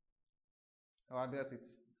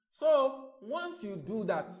 So once you do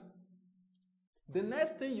that, the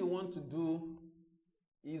next thing you want to do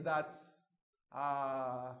is that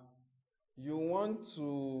you want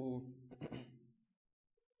to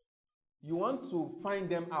find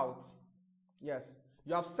them out. Yes,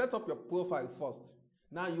 you have set up your profile first.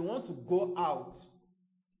 Now you want to go out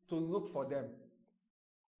to look for them.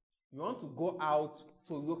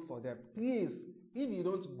 Please, if you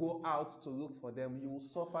don't go out to look for them, you will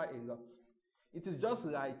suffer a lot. It is just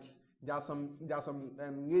like there are some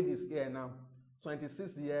ladies here now,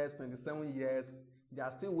 26 years, 27 years, they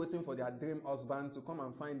are still waiting for their dream husband to come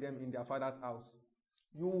and find them in their father's house.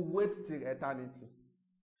 You wait till eternity.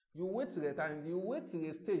 You wait till a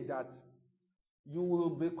stage that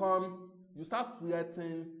you start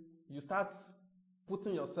flirting, you start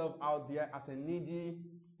putting yourself out there as a needy,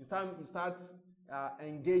 you start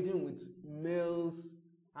engaging with males,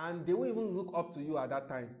 and they will even look up to you at that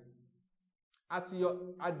time. At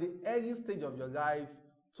the early stage of your life,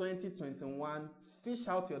 2021, fish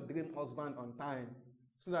out your dream husband on time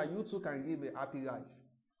so that you too can live a happy life.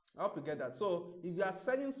 I hope you get that. So if you are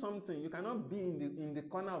selling something, you cannot be in the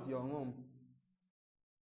corner of your room.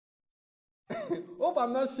 Hope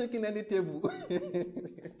I'm not shaking any table.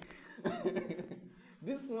 This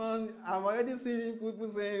This one, I'm already seeing people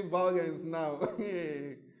saying violence now.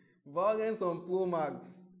 Violence on Pro Max.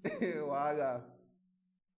 Wahala.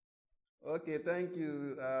 Okay, thank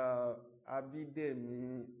you,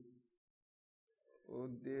 Abidemi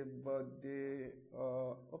Odebode.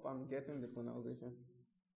 Hope I'm getting the pronunciation.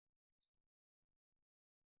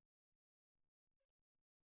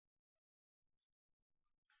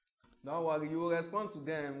 Don't worry, you will respond to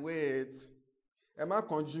them. Wait. Emma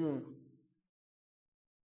Conjun.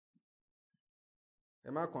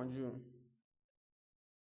 Emma Conjun.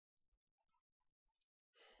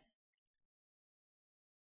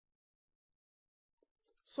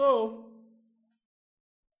 So,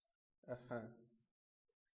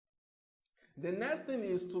 the next thing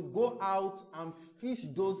is to go out and fish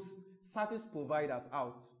those service providers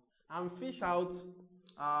out and fish out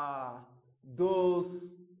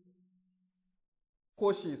those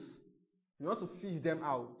coaches. You want to fish them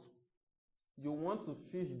out. You want to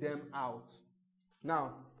fish them out.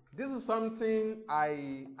 Now, this is something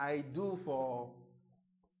I do for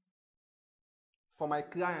my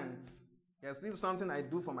clients. Yes, this is something I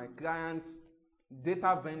do for my clients,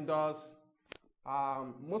 data vendors,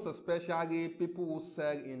 most especially people who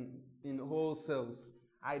sell in wholesales.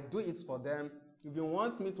 I do it for them. If you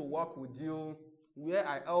want me to work with you, where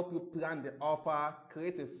I help you plan the offer,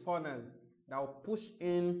 create a funnel that will push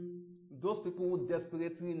in those people who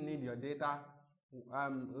desperately need your data,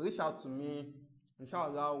 reach out to me.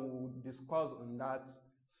 Inshallah, we'll discuss on that,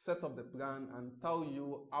 set up the plan, and tell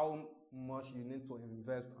you how much you need to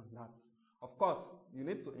invest on that. Of course, you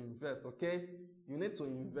need to invest, okay? You need to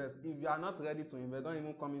invest. If you are not ready to invest, don't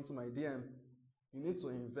even come into my DM. You need to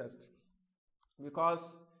invest.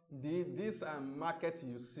 Because this market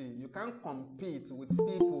you see, you can't compete with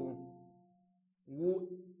people who,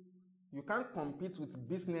 you can't compete with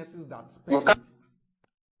businesses that spend.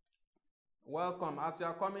 Welcome. As you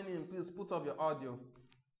are coming in, please put up your audio.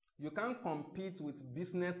 You can't compete with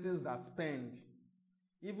businesses that spend.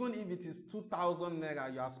 Even if it is 2,000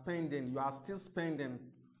 naira you are spending, you are still spending.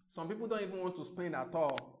 Some people don't even want to spend at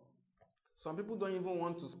all. Some people don't even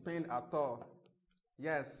want to spend at all.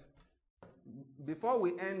 Yes. Before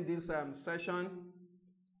we end this session,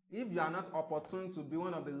 if you are not opportune to be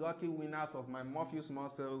one of the lucky winners of my Morpheus Small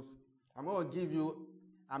Sales, I'm going to give you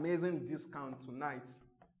amazing discount tonight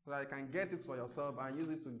so that you can get it for yourself and use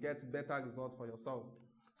it to get better results for yourself.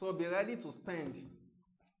 So be ready to spend.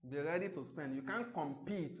 Be ready to spend. You can't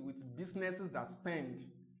compete with businesses that spend.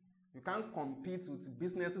 You can't compete with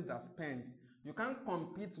businesses that spend. You can't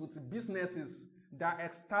compete with businesses that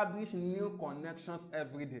establish new connections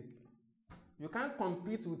every day. You can't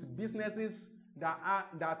compete with businesses that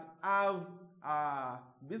have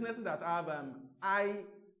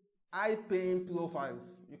high paying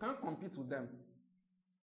profiles. You can't compete with them.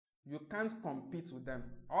 You can't compete with them.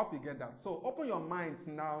 I hope you get that. So open your minds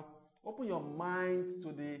now. Open your mind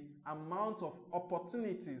to the amount of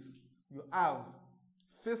opportunities you have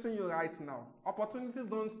facing you right now. Opportunities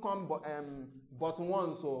don't come but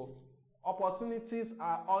once, so opportunities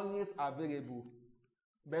are always available.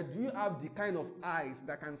 But do you have the kind of eyes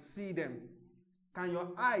that can see them? Can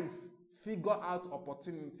your eyes figure out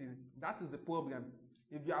opportunities? That is the problem.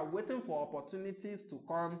 If you are waiting for opportunities to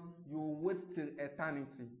come, you will wait till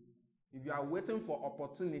eternity. If you are waiting for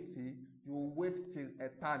opportunity, you will wait till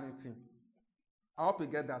eternity. I hope you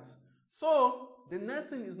get that. So, the next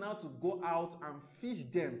thing is now to go out and fish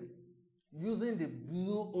them using the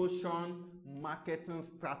blue ocean marketing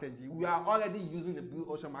strategy. We are already using the blue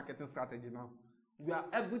ocean marketing strategy now.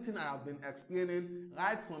 Everything I have been explaining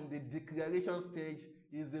right from the declaration stage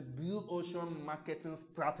is the blue ocean marketing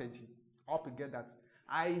strategy. I hope you get that.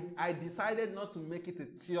 I decided not to make it a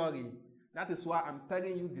theory. That is why I'm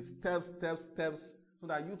telling you the steps so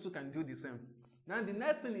that you too can do the same. Now the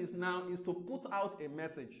next thing is to put out a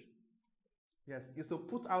message. Yes, is to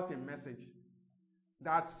put out a message.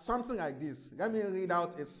 That's something like this. Let me read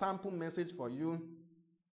out a sample message for you.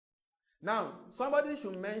 Now, somebody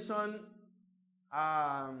should mention,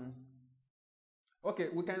 okay,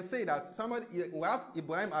 we can say that we have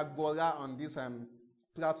Ibrahim Agbola on this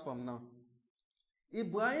platform now.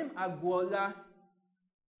 Ibrahim Agbola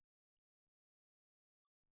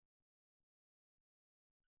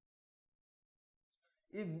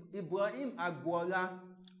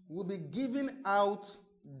will be giving out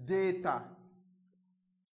data.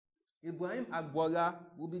 Ibrahim Agbola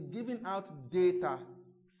will be giving out data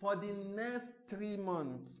for the next 3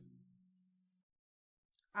 months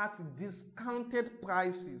at discounted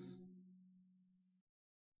prices.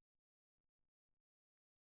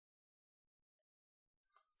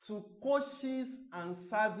 To coaches and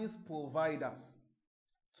service providers.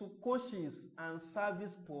 to coaches and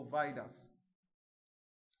service providers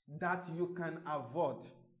that you can avoid.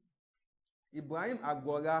 Ibrahim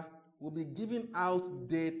Agbola will be giving out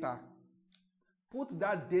data. Put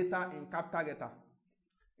that data in capital letter.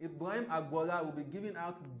 Ibrahim Agbola will be giving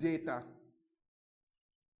out data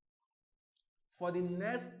for the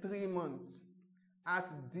next 3 months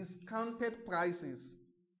at discounted prices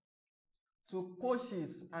to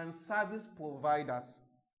coaches and service providers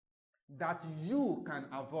that you can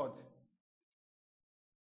avoid.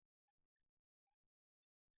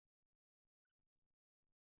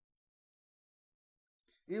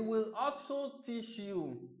 It will also teach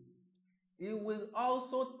you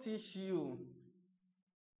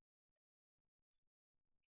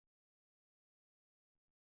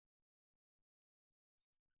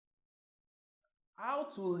how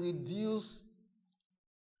to reduce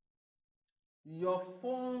your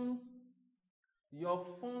phones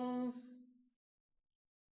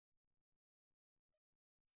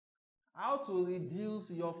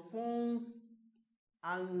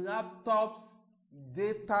and laptops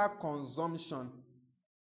data consumption.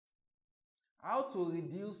 How to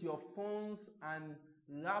reduce your phones and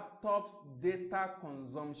laptops data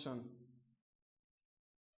consumption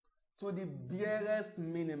to the barest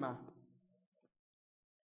minimum.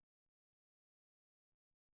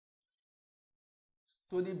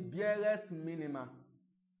 To the barest minimum.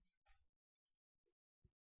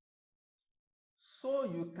 So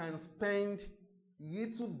you can spend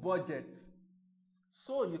little budget.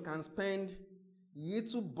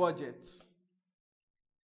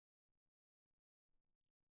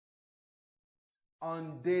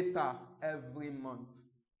 On data every month.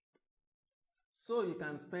 So you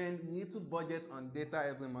can spend little budget on data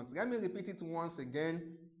every month. Let me repeat it once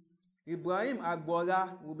again. Ibrahim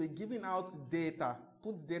Agbola will be giving out data.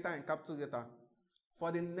 Put data in capital letter.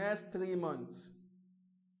 For the next 3 months.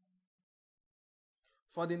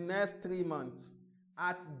 For the next 3 months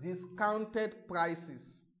at discounted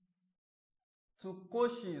prices to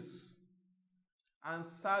coaches and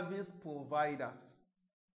service providers.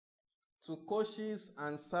 To coaches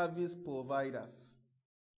and service providers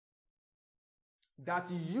that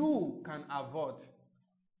you can avoid.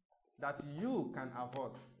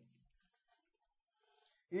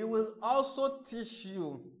 It will also teach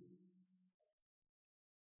you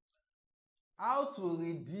how to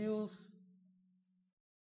reduce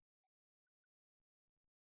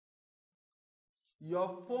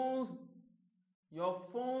your phones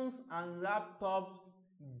and laptops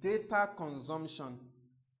data consumption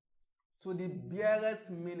to the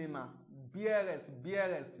barest minimum. Barest,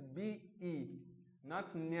 B-E,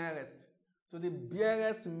 not nearest. To the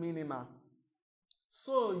barest minimum.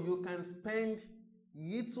 So you can spend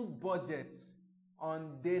little budget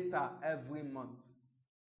on data every month.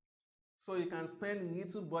 Thank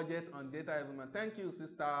you,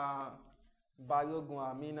 Sister Balogun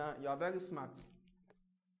Amina. You are very smart.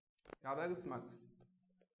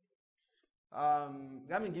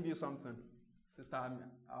 Let me give you something, Sister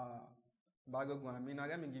Balogun Amina.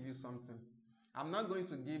 Let me give you something. I'm not going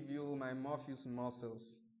to give you my Morpheus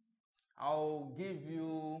muscles. I'll give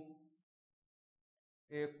you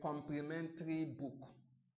a complimentary book.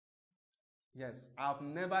 Yes, I've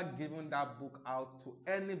never given that book out to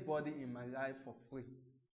anybody in my life for free.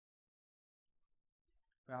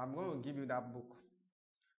 But I'm going to give you that book.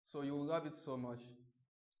 So you will love it so much.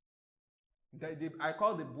 I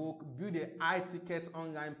call the book Build a High-Ticket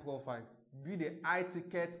Online Profile. Build a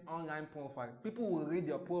high-ticket online profile. People will read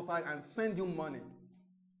your profile and send you money.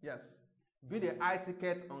 Yes. Build a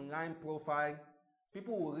high-ticket online profile.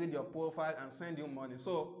 People will read your profile and send you money.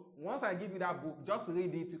 So once I give you that book, just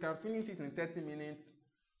read it. You can finish it in 30 minutes.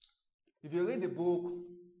 If you read the book,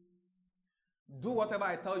 do whatever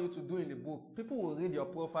I tell you to do in the book. People will read your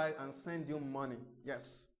profile and send you money.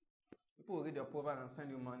 Yes. People will read your profile and send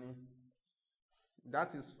you money.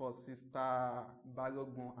 That is for Sister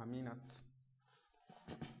Balogun Aminat.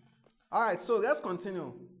 All right, so let's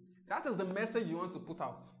continue. That is the message you want to put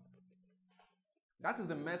out. That is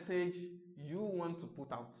the message you want to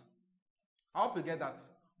put out. I hope you get that.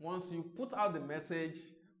 Once you put out the message,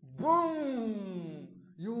 boom,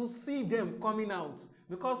 you will see them coming out.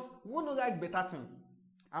 Because who no like better thing?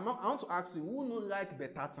 I want to ask you, who no like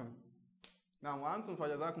better thing? Now, one thing for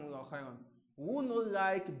who no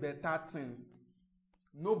like better thing?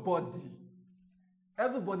 Nobody.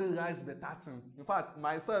 Everybody likes better thing. In fact,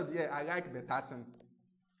 myself, yeah, I like better thing.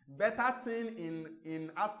 Better thing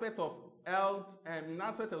in aspect of health and in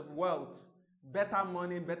aspect of wealth, better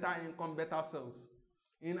money, better income, better sales.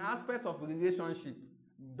 In aspect of relationship,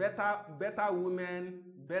 better women,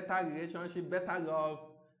 better relationship, better love,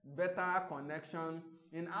 better connection.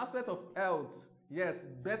 In aspect of health, yes,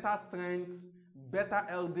 better strength, better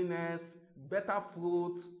healthiness, better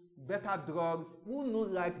fruit, better drugs. Who no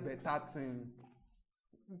like better thing?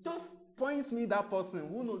 Just point me that person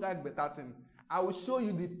who no like better thing. I will show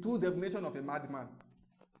you the true definition of a madman.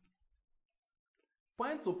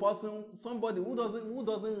 Point to person, somebody who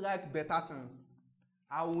doesn't like better things.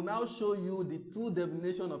 I will now show you the true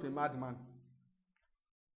definition of a madman.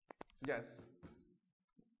 Yes.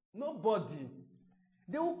 Nobody.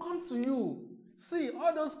 They will come to you. See,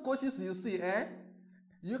 all those coaches you see,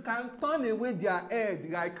 you can turn away their head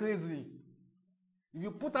like crazy. If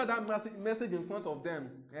you put out that message in front of them,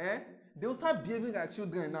 they will start behaving like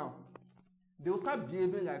children now. They will start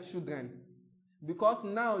behaving like children. Because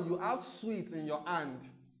now you have sweet in your hand.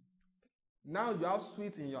 Now you have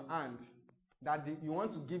sweet in your hand that you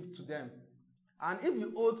want to give to them. And if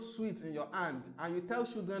you hold sweet in your hand and you tell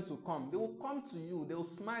children to come, they will come to you. They will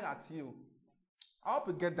smile at you. I hope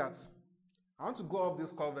you get that. I want to go off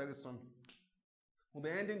this call very soon. We'll be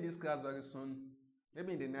ending this class very soon.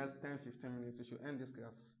 Maybe in the next 10-15 minutes, we should end this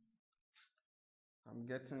class. I'm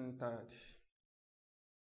getting tired.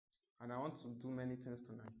 And I want to do many things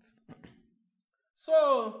tonight.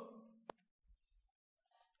 So,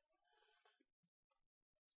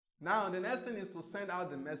 now the next thing is to send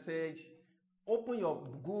out the message. Open your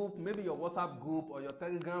group, maybe your WhatsApp group or your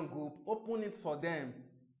Telegram group. Open it for them.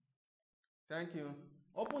 Thank you.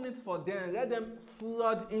 Open it for them. Let them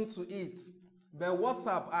flood into it. But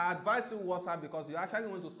WhatsApp, I advise you WhatsApp because you actually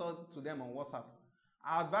want to sell to them on WhatsApp.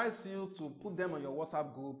 I advise you to put them on your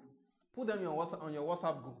WhatsApp group. Put them on your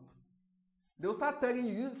WhatsApp group. They'll start telling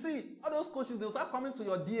you, you see, all those coaches, they'll start coming to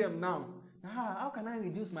your DM now. How can I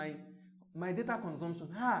reduce my data consumption?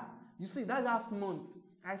 You see, that last month,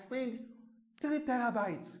 I spent 3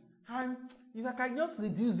 terabytes. And if I can just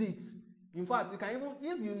reduce it, in fact, you can even,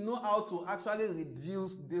 if you know how to actually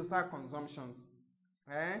reduce data consumptions,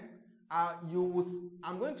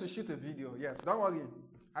 I'm going to shoot a video. Yes, don't worry.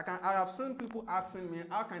 I have seen people asking me,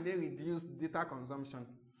 how can they reduce data consumption?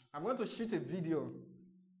 I'm going to shoot a video.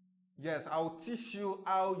 Yes, I will teach you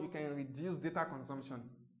how you can reduce data consumption.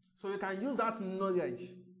 So you can use that knowledge.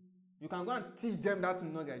 You can go and teach them that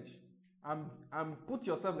knowledge and put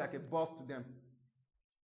yourself like a boss to them.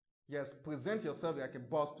 Yes, present yourself like a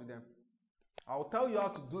boss to them. I'll tell you how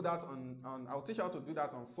to do that I'll teach you how to do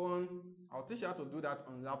that on phone. I'll teach you how to do that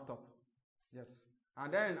on laptop. Yes.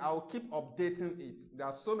 And then I'll keep updating it. There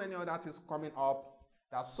are so many other things coming up.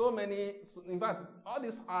 There are so many, in fact, all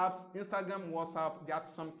these apps, Instagram, WhatsApp, there are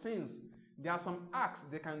some things, there are some acts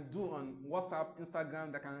they can do on WhatsApp,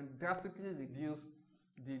 Instagram that can drastically reduce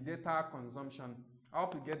the data consumption. I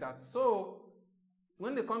hope you get that. So,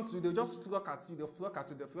 when they come to you, they'll just flock at you, they'll flock at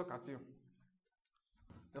you, they'll flock at you.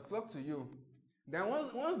 They'll flock to you. Then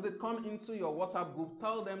once they come into your WhatsApp group,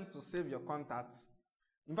 tell them to save your contacts.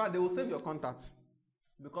 In fact, they will save your contacts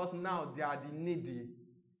because now they are the needy,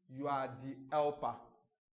 you are the helper.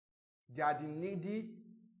 They are the needy,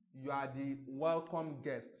 you are the welcome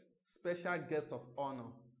guest, special guest of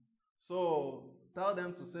honor. So tell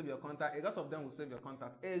them to save your contact. A lot of them will save your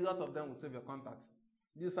contact. A lot of them will save your contact.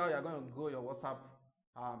 This is how you're going to grow your WhatsApp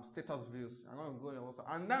status views. You're going to grow your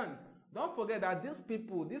WhatsApp. And then don't forget that these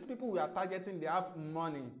people we are targeting, they have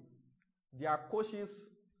money. They are coaches,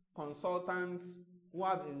 consultants who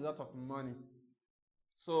have a lot of money.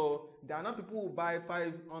 So they are not people who buy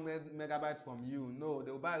 500 megabytes from you. No,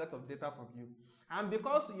 they will buy a lot of data from you. And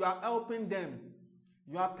because you are helping them,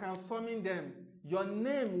 you are transforming them, your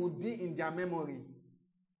name will be in their memory.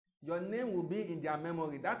 Your name will be in their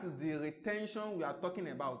memory. That is the retention we are talking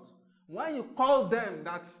about. When you call them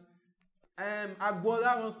that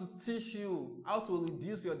Agbola wants to teach you how to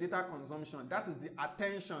reduce your data consumption, that is the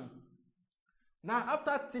attention. Now,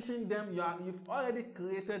 after teaching them, you've already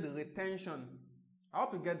created retention. I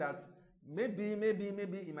hope you get that. Maybe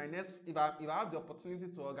in my next, if I have the opportunity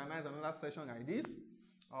to organize another session like this,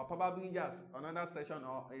 or probably yes, another session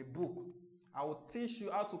or a book, I will teach you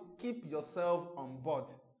how to keep yourself on board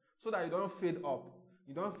so that you don't fade up.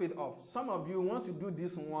 You don't fade off. Some of you, once you do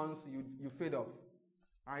this once, you fade off.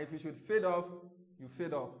 And if you should fade off, you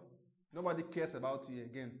fade off. Nobody cares about you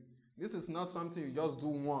again. This is not something you just do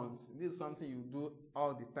once. This is something you do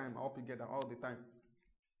all the time. I hope you get that all the time.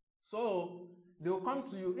 So they will come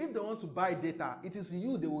to you. If they want to buy data, it is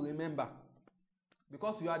you they will remember.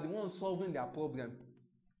 Because you are the one solving their problem.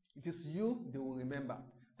 It is you they will remember.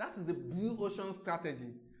 That is the blue ocean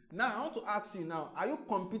strategy. Now, I want to ask you now, are you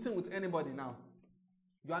competing with anybody now?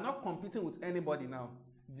 You are not competing with anybody now.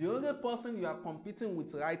 The only person you are competing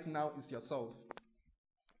with right now is yourself.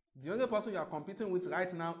 The only person you are competing with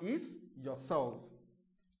right now is yourself.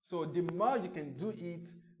 So the more you can do it,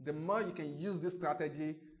 the more you can use this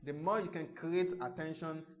strategy, the more you can create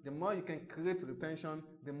attention, the more you can create retention,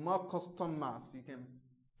 the more customers you can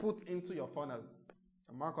put into your funnel.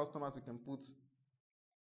 The more customers you can put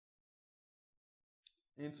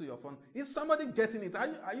into your funnel. Is somebody getting it?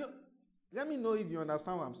 Are you? Let me know if you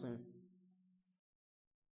understand what I'm saying.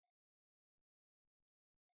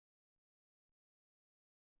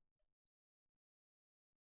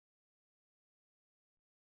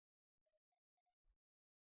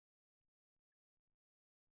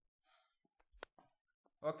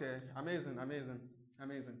 Okay, amazing.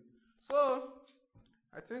 So,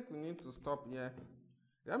 I think we need to stop here.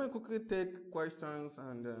 Let me quickly take questions,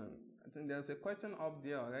 and I think there's a question up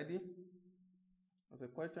there already. There's a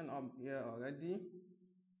question up here already.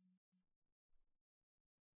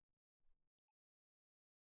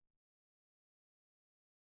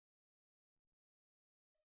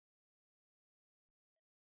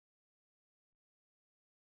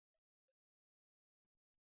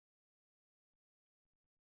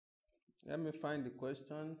 Let me find the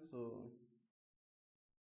question. So,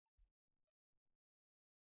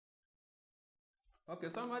 okay,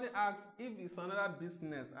 somebody asks if it's another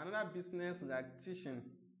business like teaching.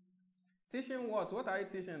 Teaching what? What are you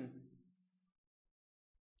teaching?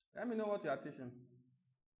 Let me know what you are teaching.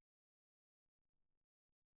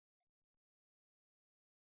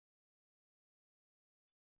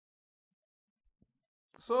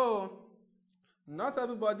 So, not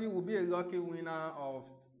everybody will be a lucky winner of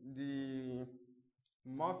the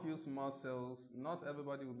Morpheus Small Sales. Not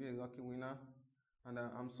everybody will be a lucky winner, and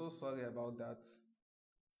I'm so sorry about that.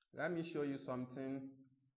 Let me show you something.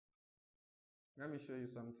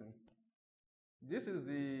 This is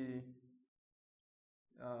the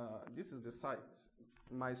site,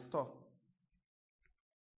 my store.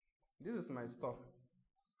 This is my store.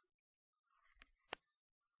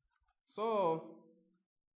 So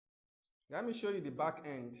let me show you the back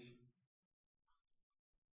end.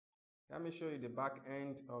 Let me show you the back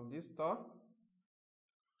end of this store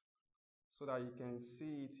so that you can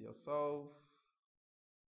see it yourself.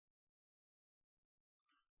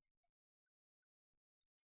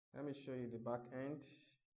 Let me show you the back end.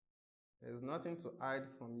 There's nothing to hide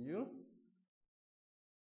from you.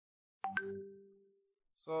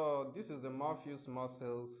 So this is the Morpheus Small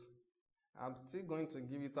Sales. I'm still going to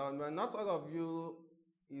give it out, but not all of you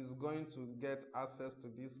is going to get access to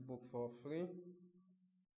this book for free,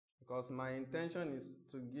 because my intention is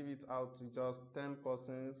to give it out to just 10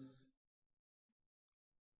 persons.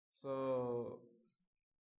 So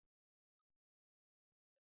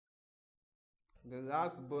the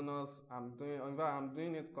last bonus I'm doing, in fact, I'm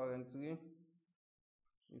doing it currently.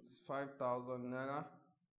 It's 5,000 naira.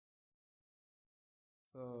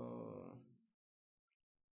 So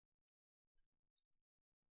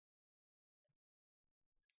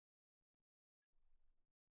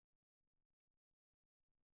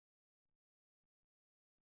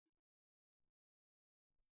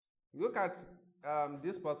look at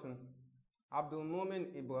this person, Abdul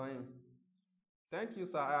Mumin Ibrahim. Thank you,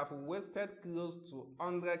 sir. I have wasted close to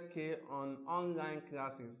 100K on online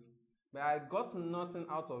classes, but I got nothing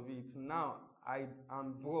out of it. Now I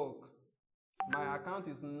am broke. My account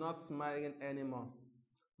is not smiling anymore.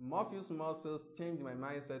 Morpheus Small Sales changed my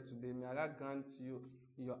mindset today. May Allah grant you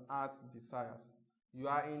your heart desires. You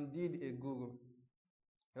are indeed a guru.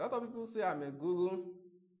 A lot of people say I'm a guru.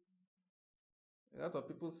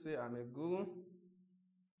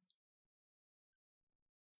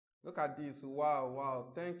 Look at this.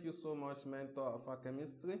 Wow. Thank you so much, mentor of our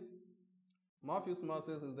chemistry. Morpheus Small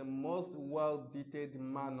Sales is the most well-detailed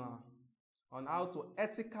manual on how to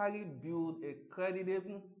ethically build a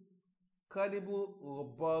credible,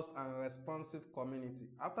 robust, and responsive community.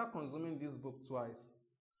 After consuming this book twice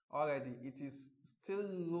already, it is still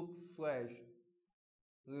look fresh,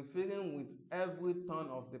 refilling with every turn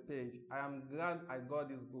of the page. I am glad I got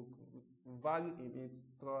this book. Value in its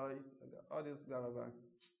Troy, all this blah blah blah.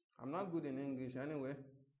 I'm not good in English anyway.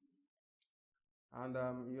 And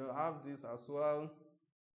you have this as well.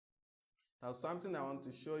 Now something I want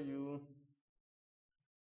to show you.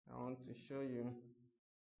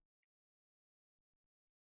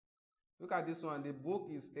 Look at this one. The book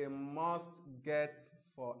is a must get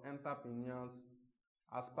for entrepreneurs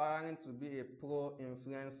aspiring to be a pro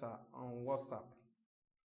influencer on WhatsApp.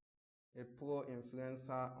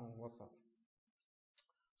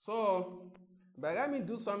 So, but let me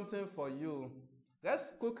do something for you.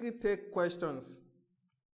 Let's quickly take questions.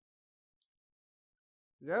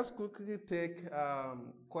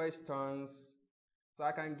 Questions so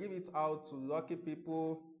I can give it out to lucky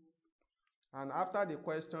people And after the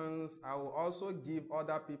questions, I will also give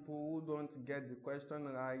other people who don't get the question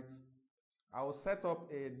right, I will set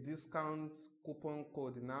up a discount coupon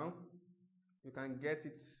code now. You can get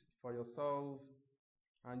it for yourself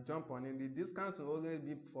and jump on it. The discount will only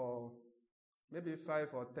be for maybe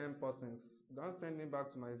 5 or 10 persons. Don't send me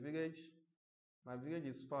back to my village. My village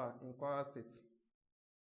is far in Kwara State.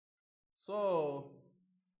 So,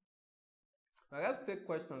 let's take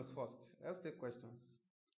questions first. Let's take questions.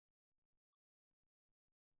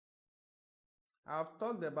 I've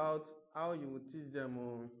talked about how you would teach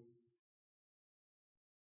them.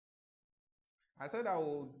 I said I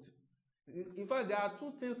would. In fact, there are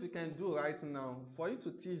two things you can do right now for you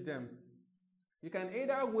to teach them. You can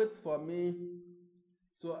either wait for me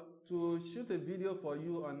to shoot a video for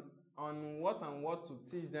you on what and what to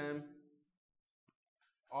teach them,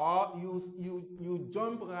 or you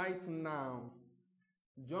jump right now.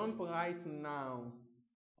 Jump right now.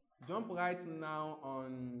 Jump right now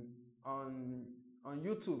on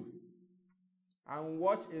YouTube and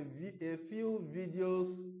watch a few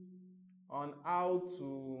videos on how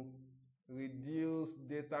to reduce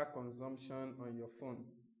data consumption on your phone.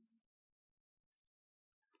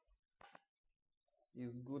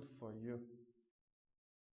 It's good for you.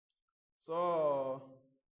 So,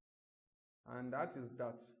 and that is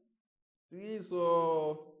that. Please,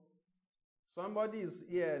 so somebody is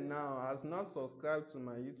here now, has not subscribed to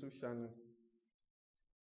my YouTube channel.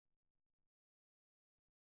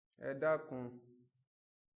 Ẹ dákun.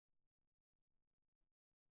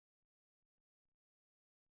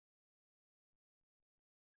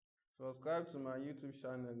 Subscribe to my YouTube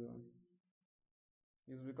channel.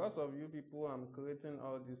 It's because of you people I'm creating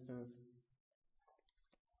all these things.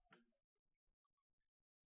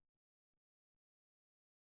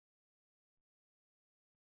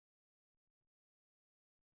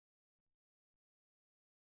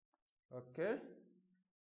 Okay.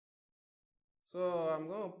 So I'm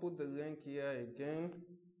going to put the link here again.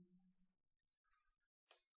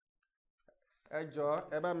 Ẹ jọ̀ọ́,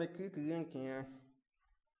 ẹ bá mi click the link here.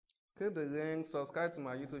 Click the link, subscribe to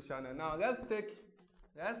my YouTube channel. Now let's take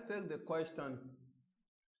the question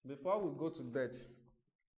before we go to bed.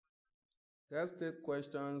 Let's take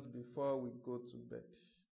questions before we go to bed.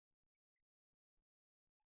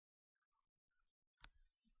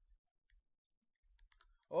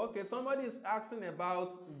 Okay, somebody is asking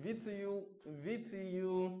about VTU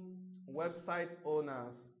website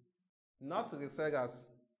owners, not resellers.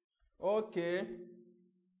 Okay.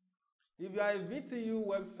 If you are a VTU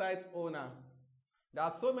website owner, there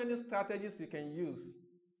are so many strategies you can use.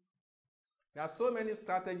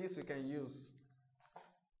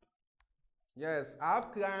 Yes, I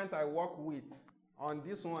have clients I work with on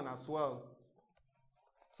this one as well.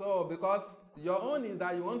 So, because your own is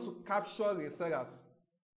that you want to capture resellers.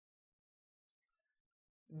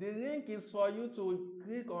 The link is for you to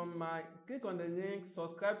click on the link,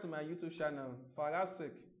 subscribe to my YouTube channel, for God's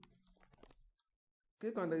sake.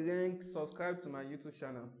 Click on the link, subscribe to my YouTube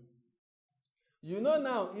channel. You know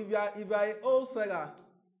now, if you are a wholesaler,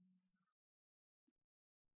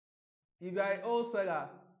 you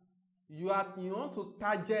want to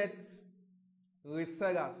target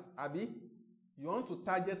resellers, Abi. You want to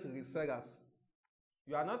target resellers.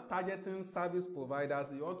 You are not targeting service providers,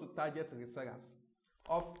 you want to target resellers.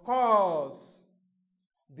 Of course,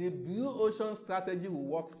 the blue ocean strategy will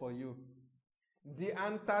work for you. The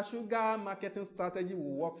anti-sugar marketing strategy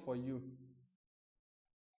will work for you.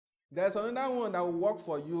 There's another one that will work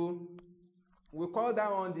for you. We call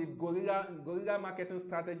that one the guerrilla marketing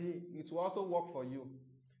strategy. It will also work for you.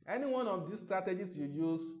 Any one of these strategies you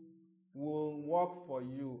use will work for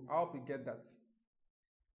you. I hope you get that.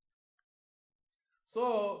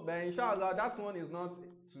 So, but inshallah, that one is not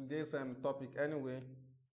today's topic anyway.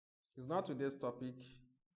 It's not today's topic,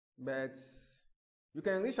 but you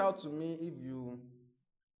can reach out to me if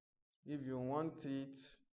you want it.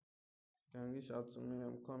 You can reach out to me.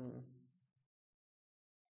 I'm coming.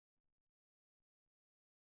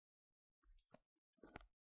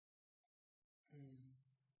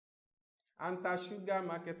 Anti-sugar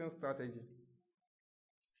marketing strategy.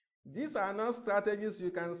 These are not strategies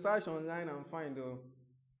you can search online and find, though.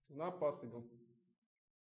 It's not possible.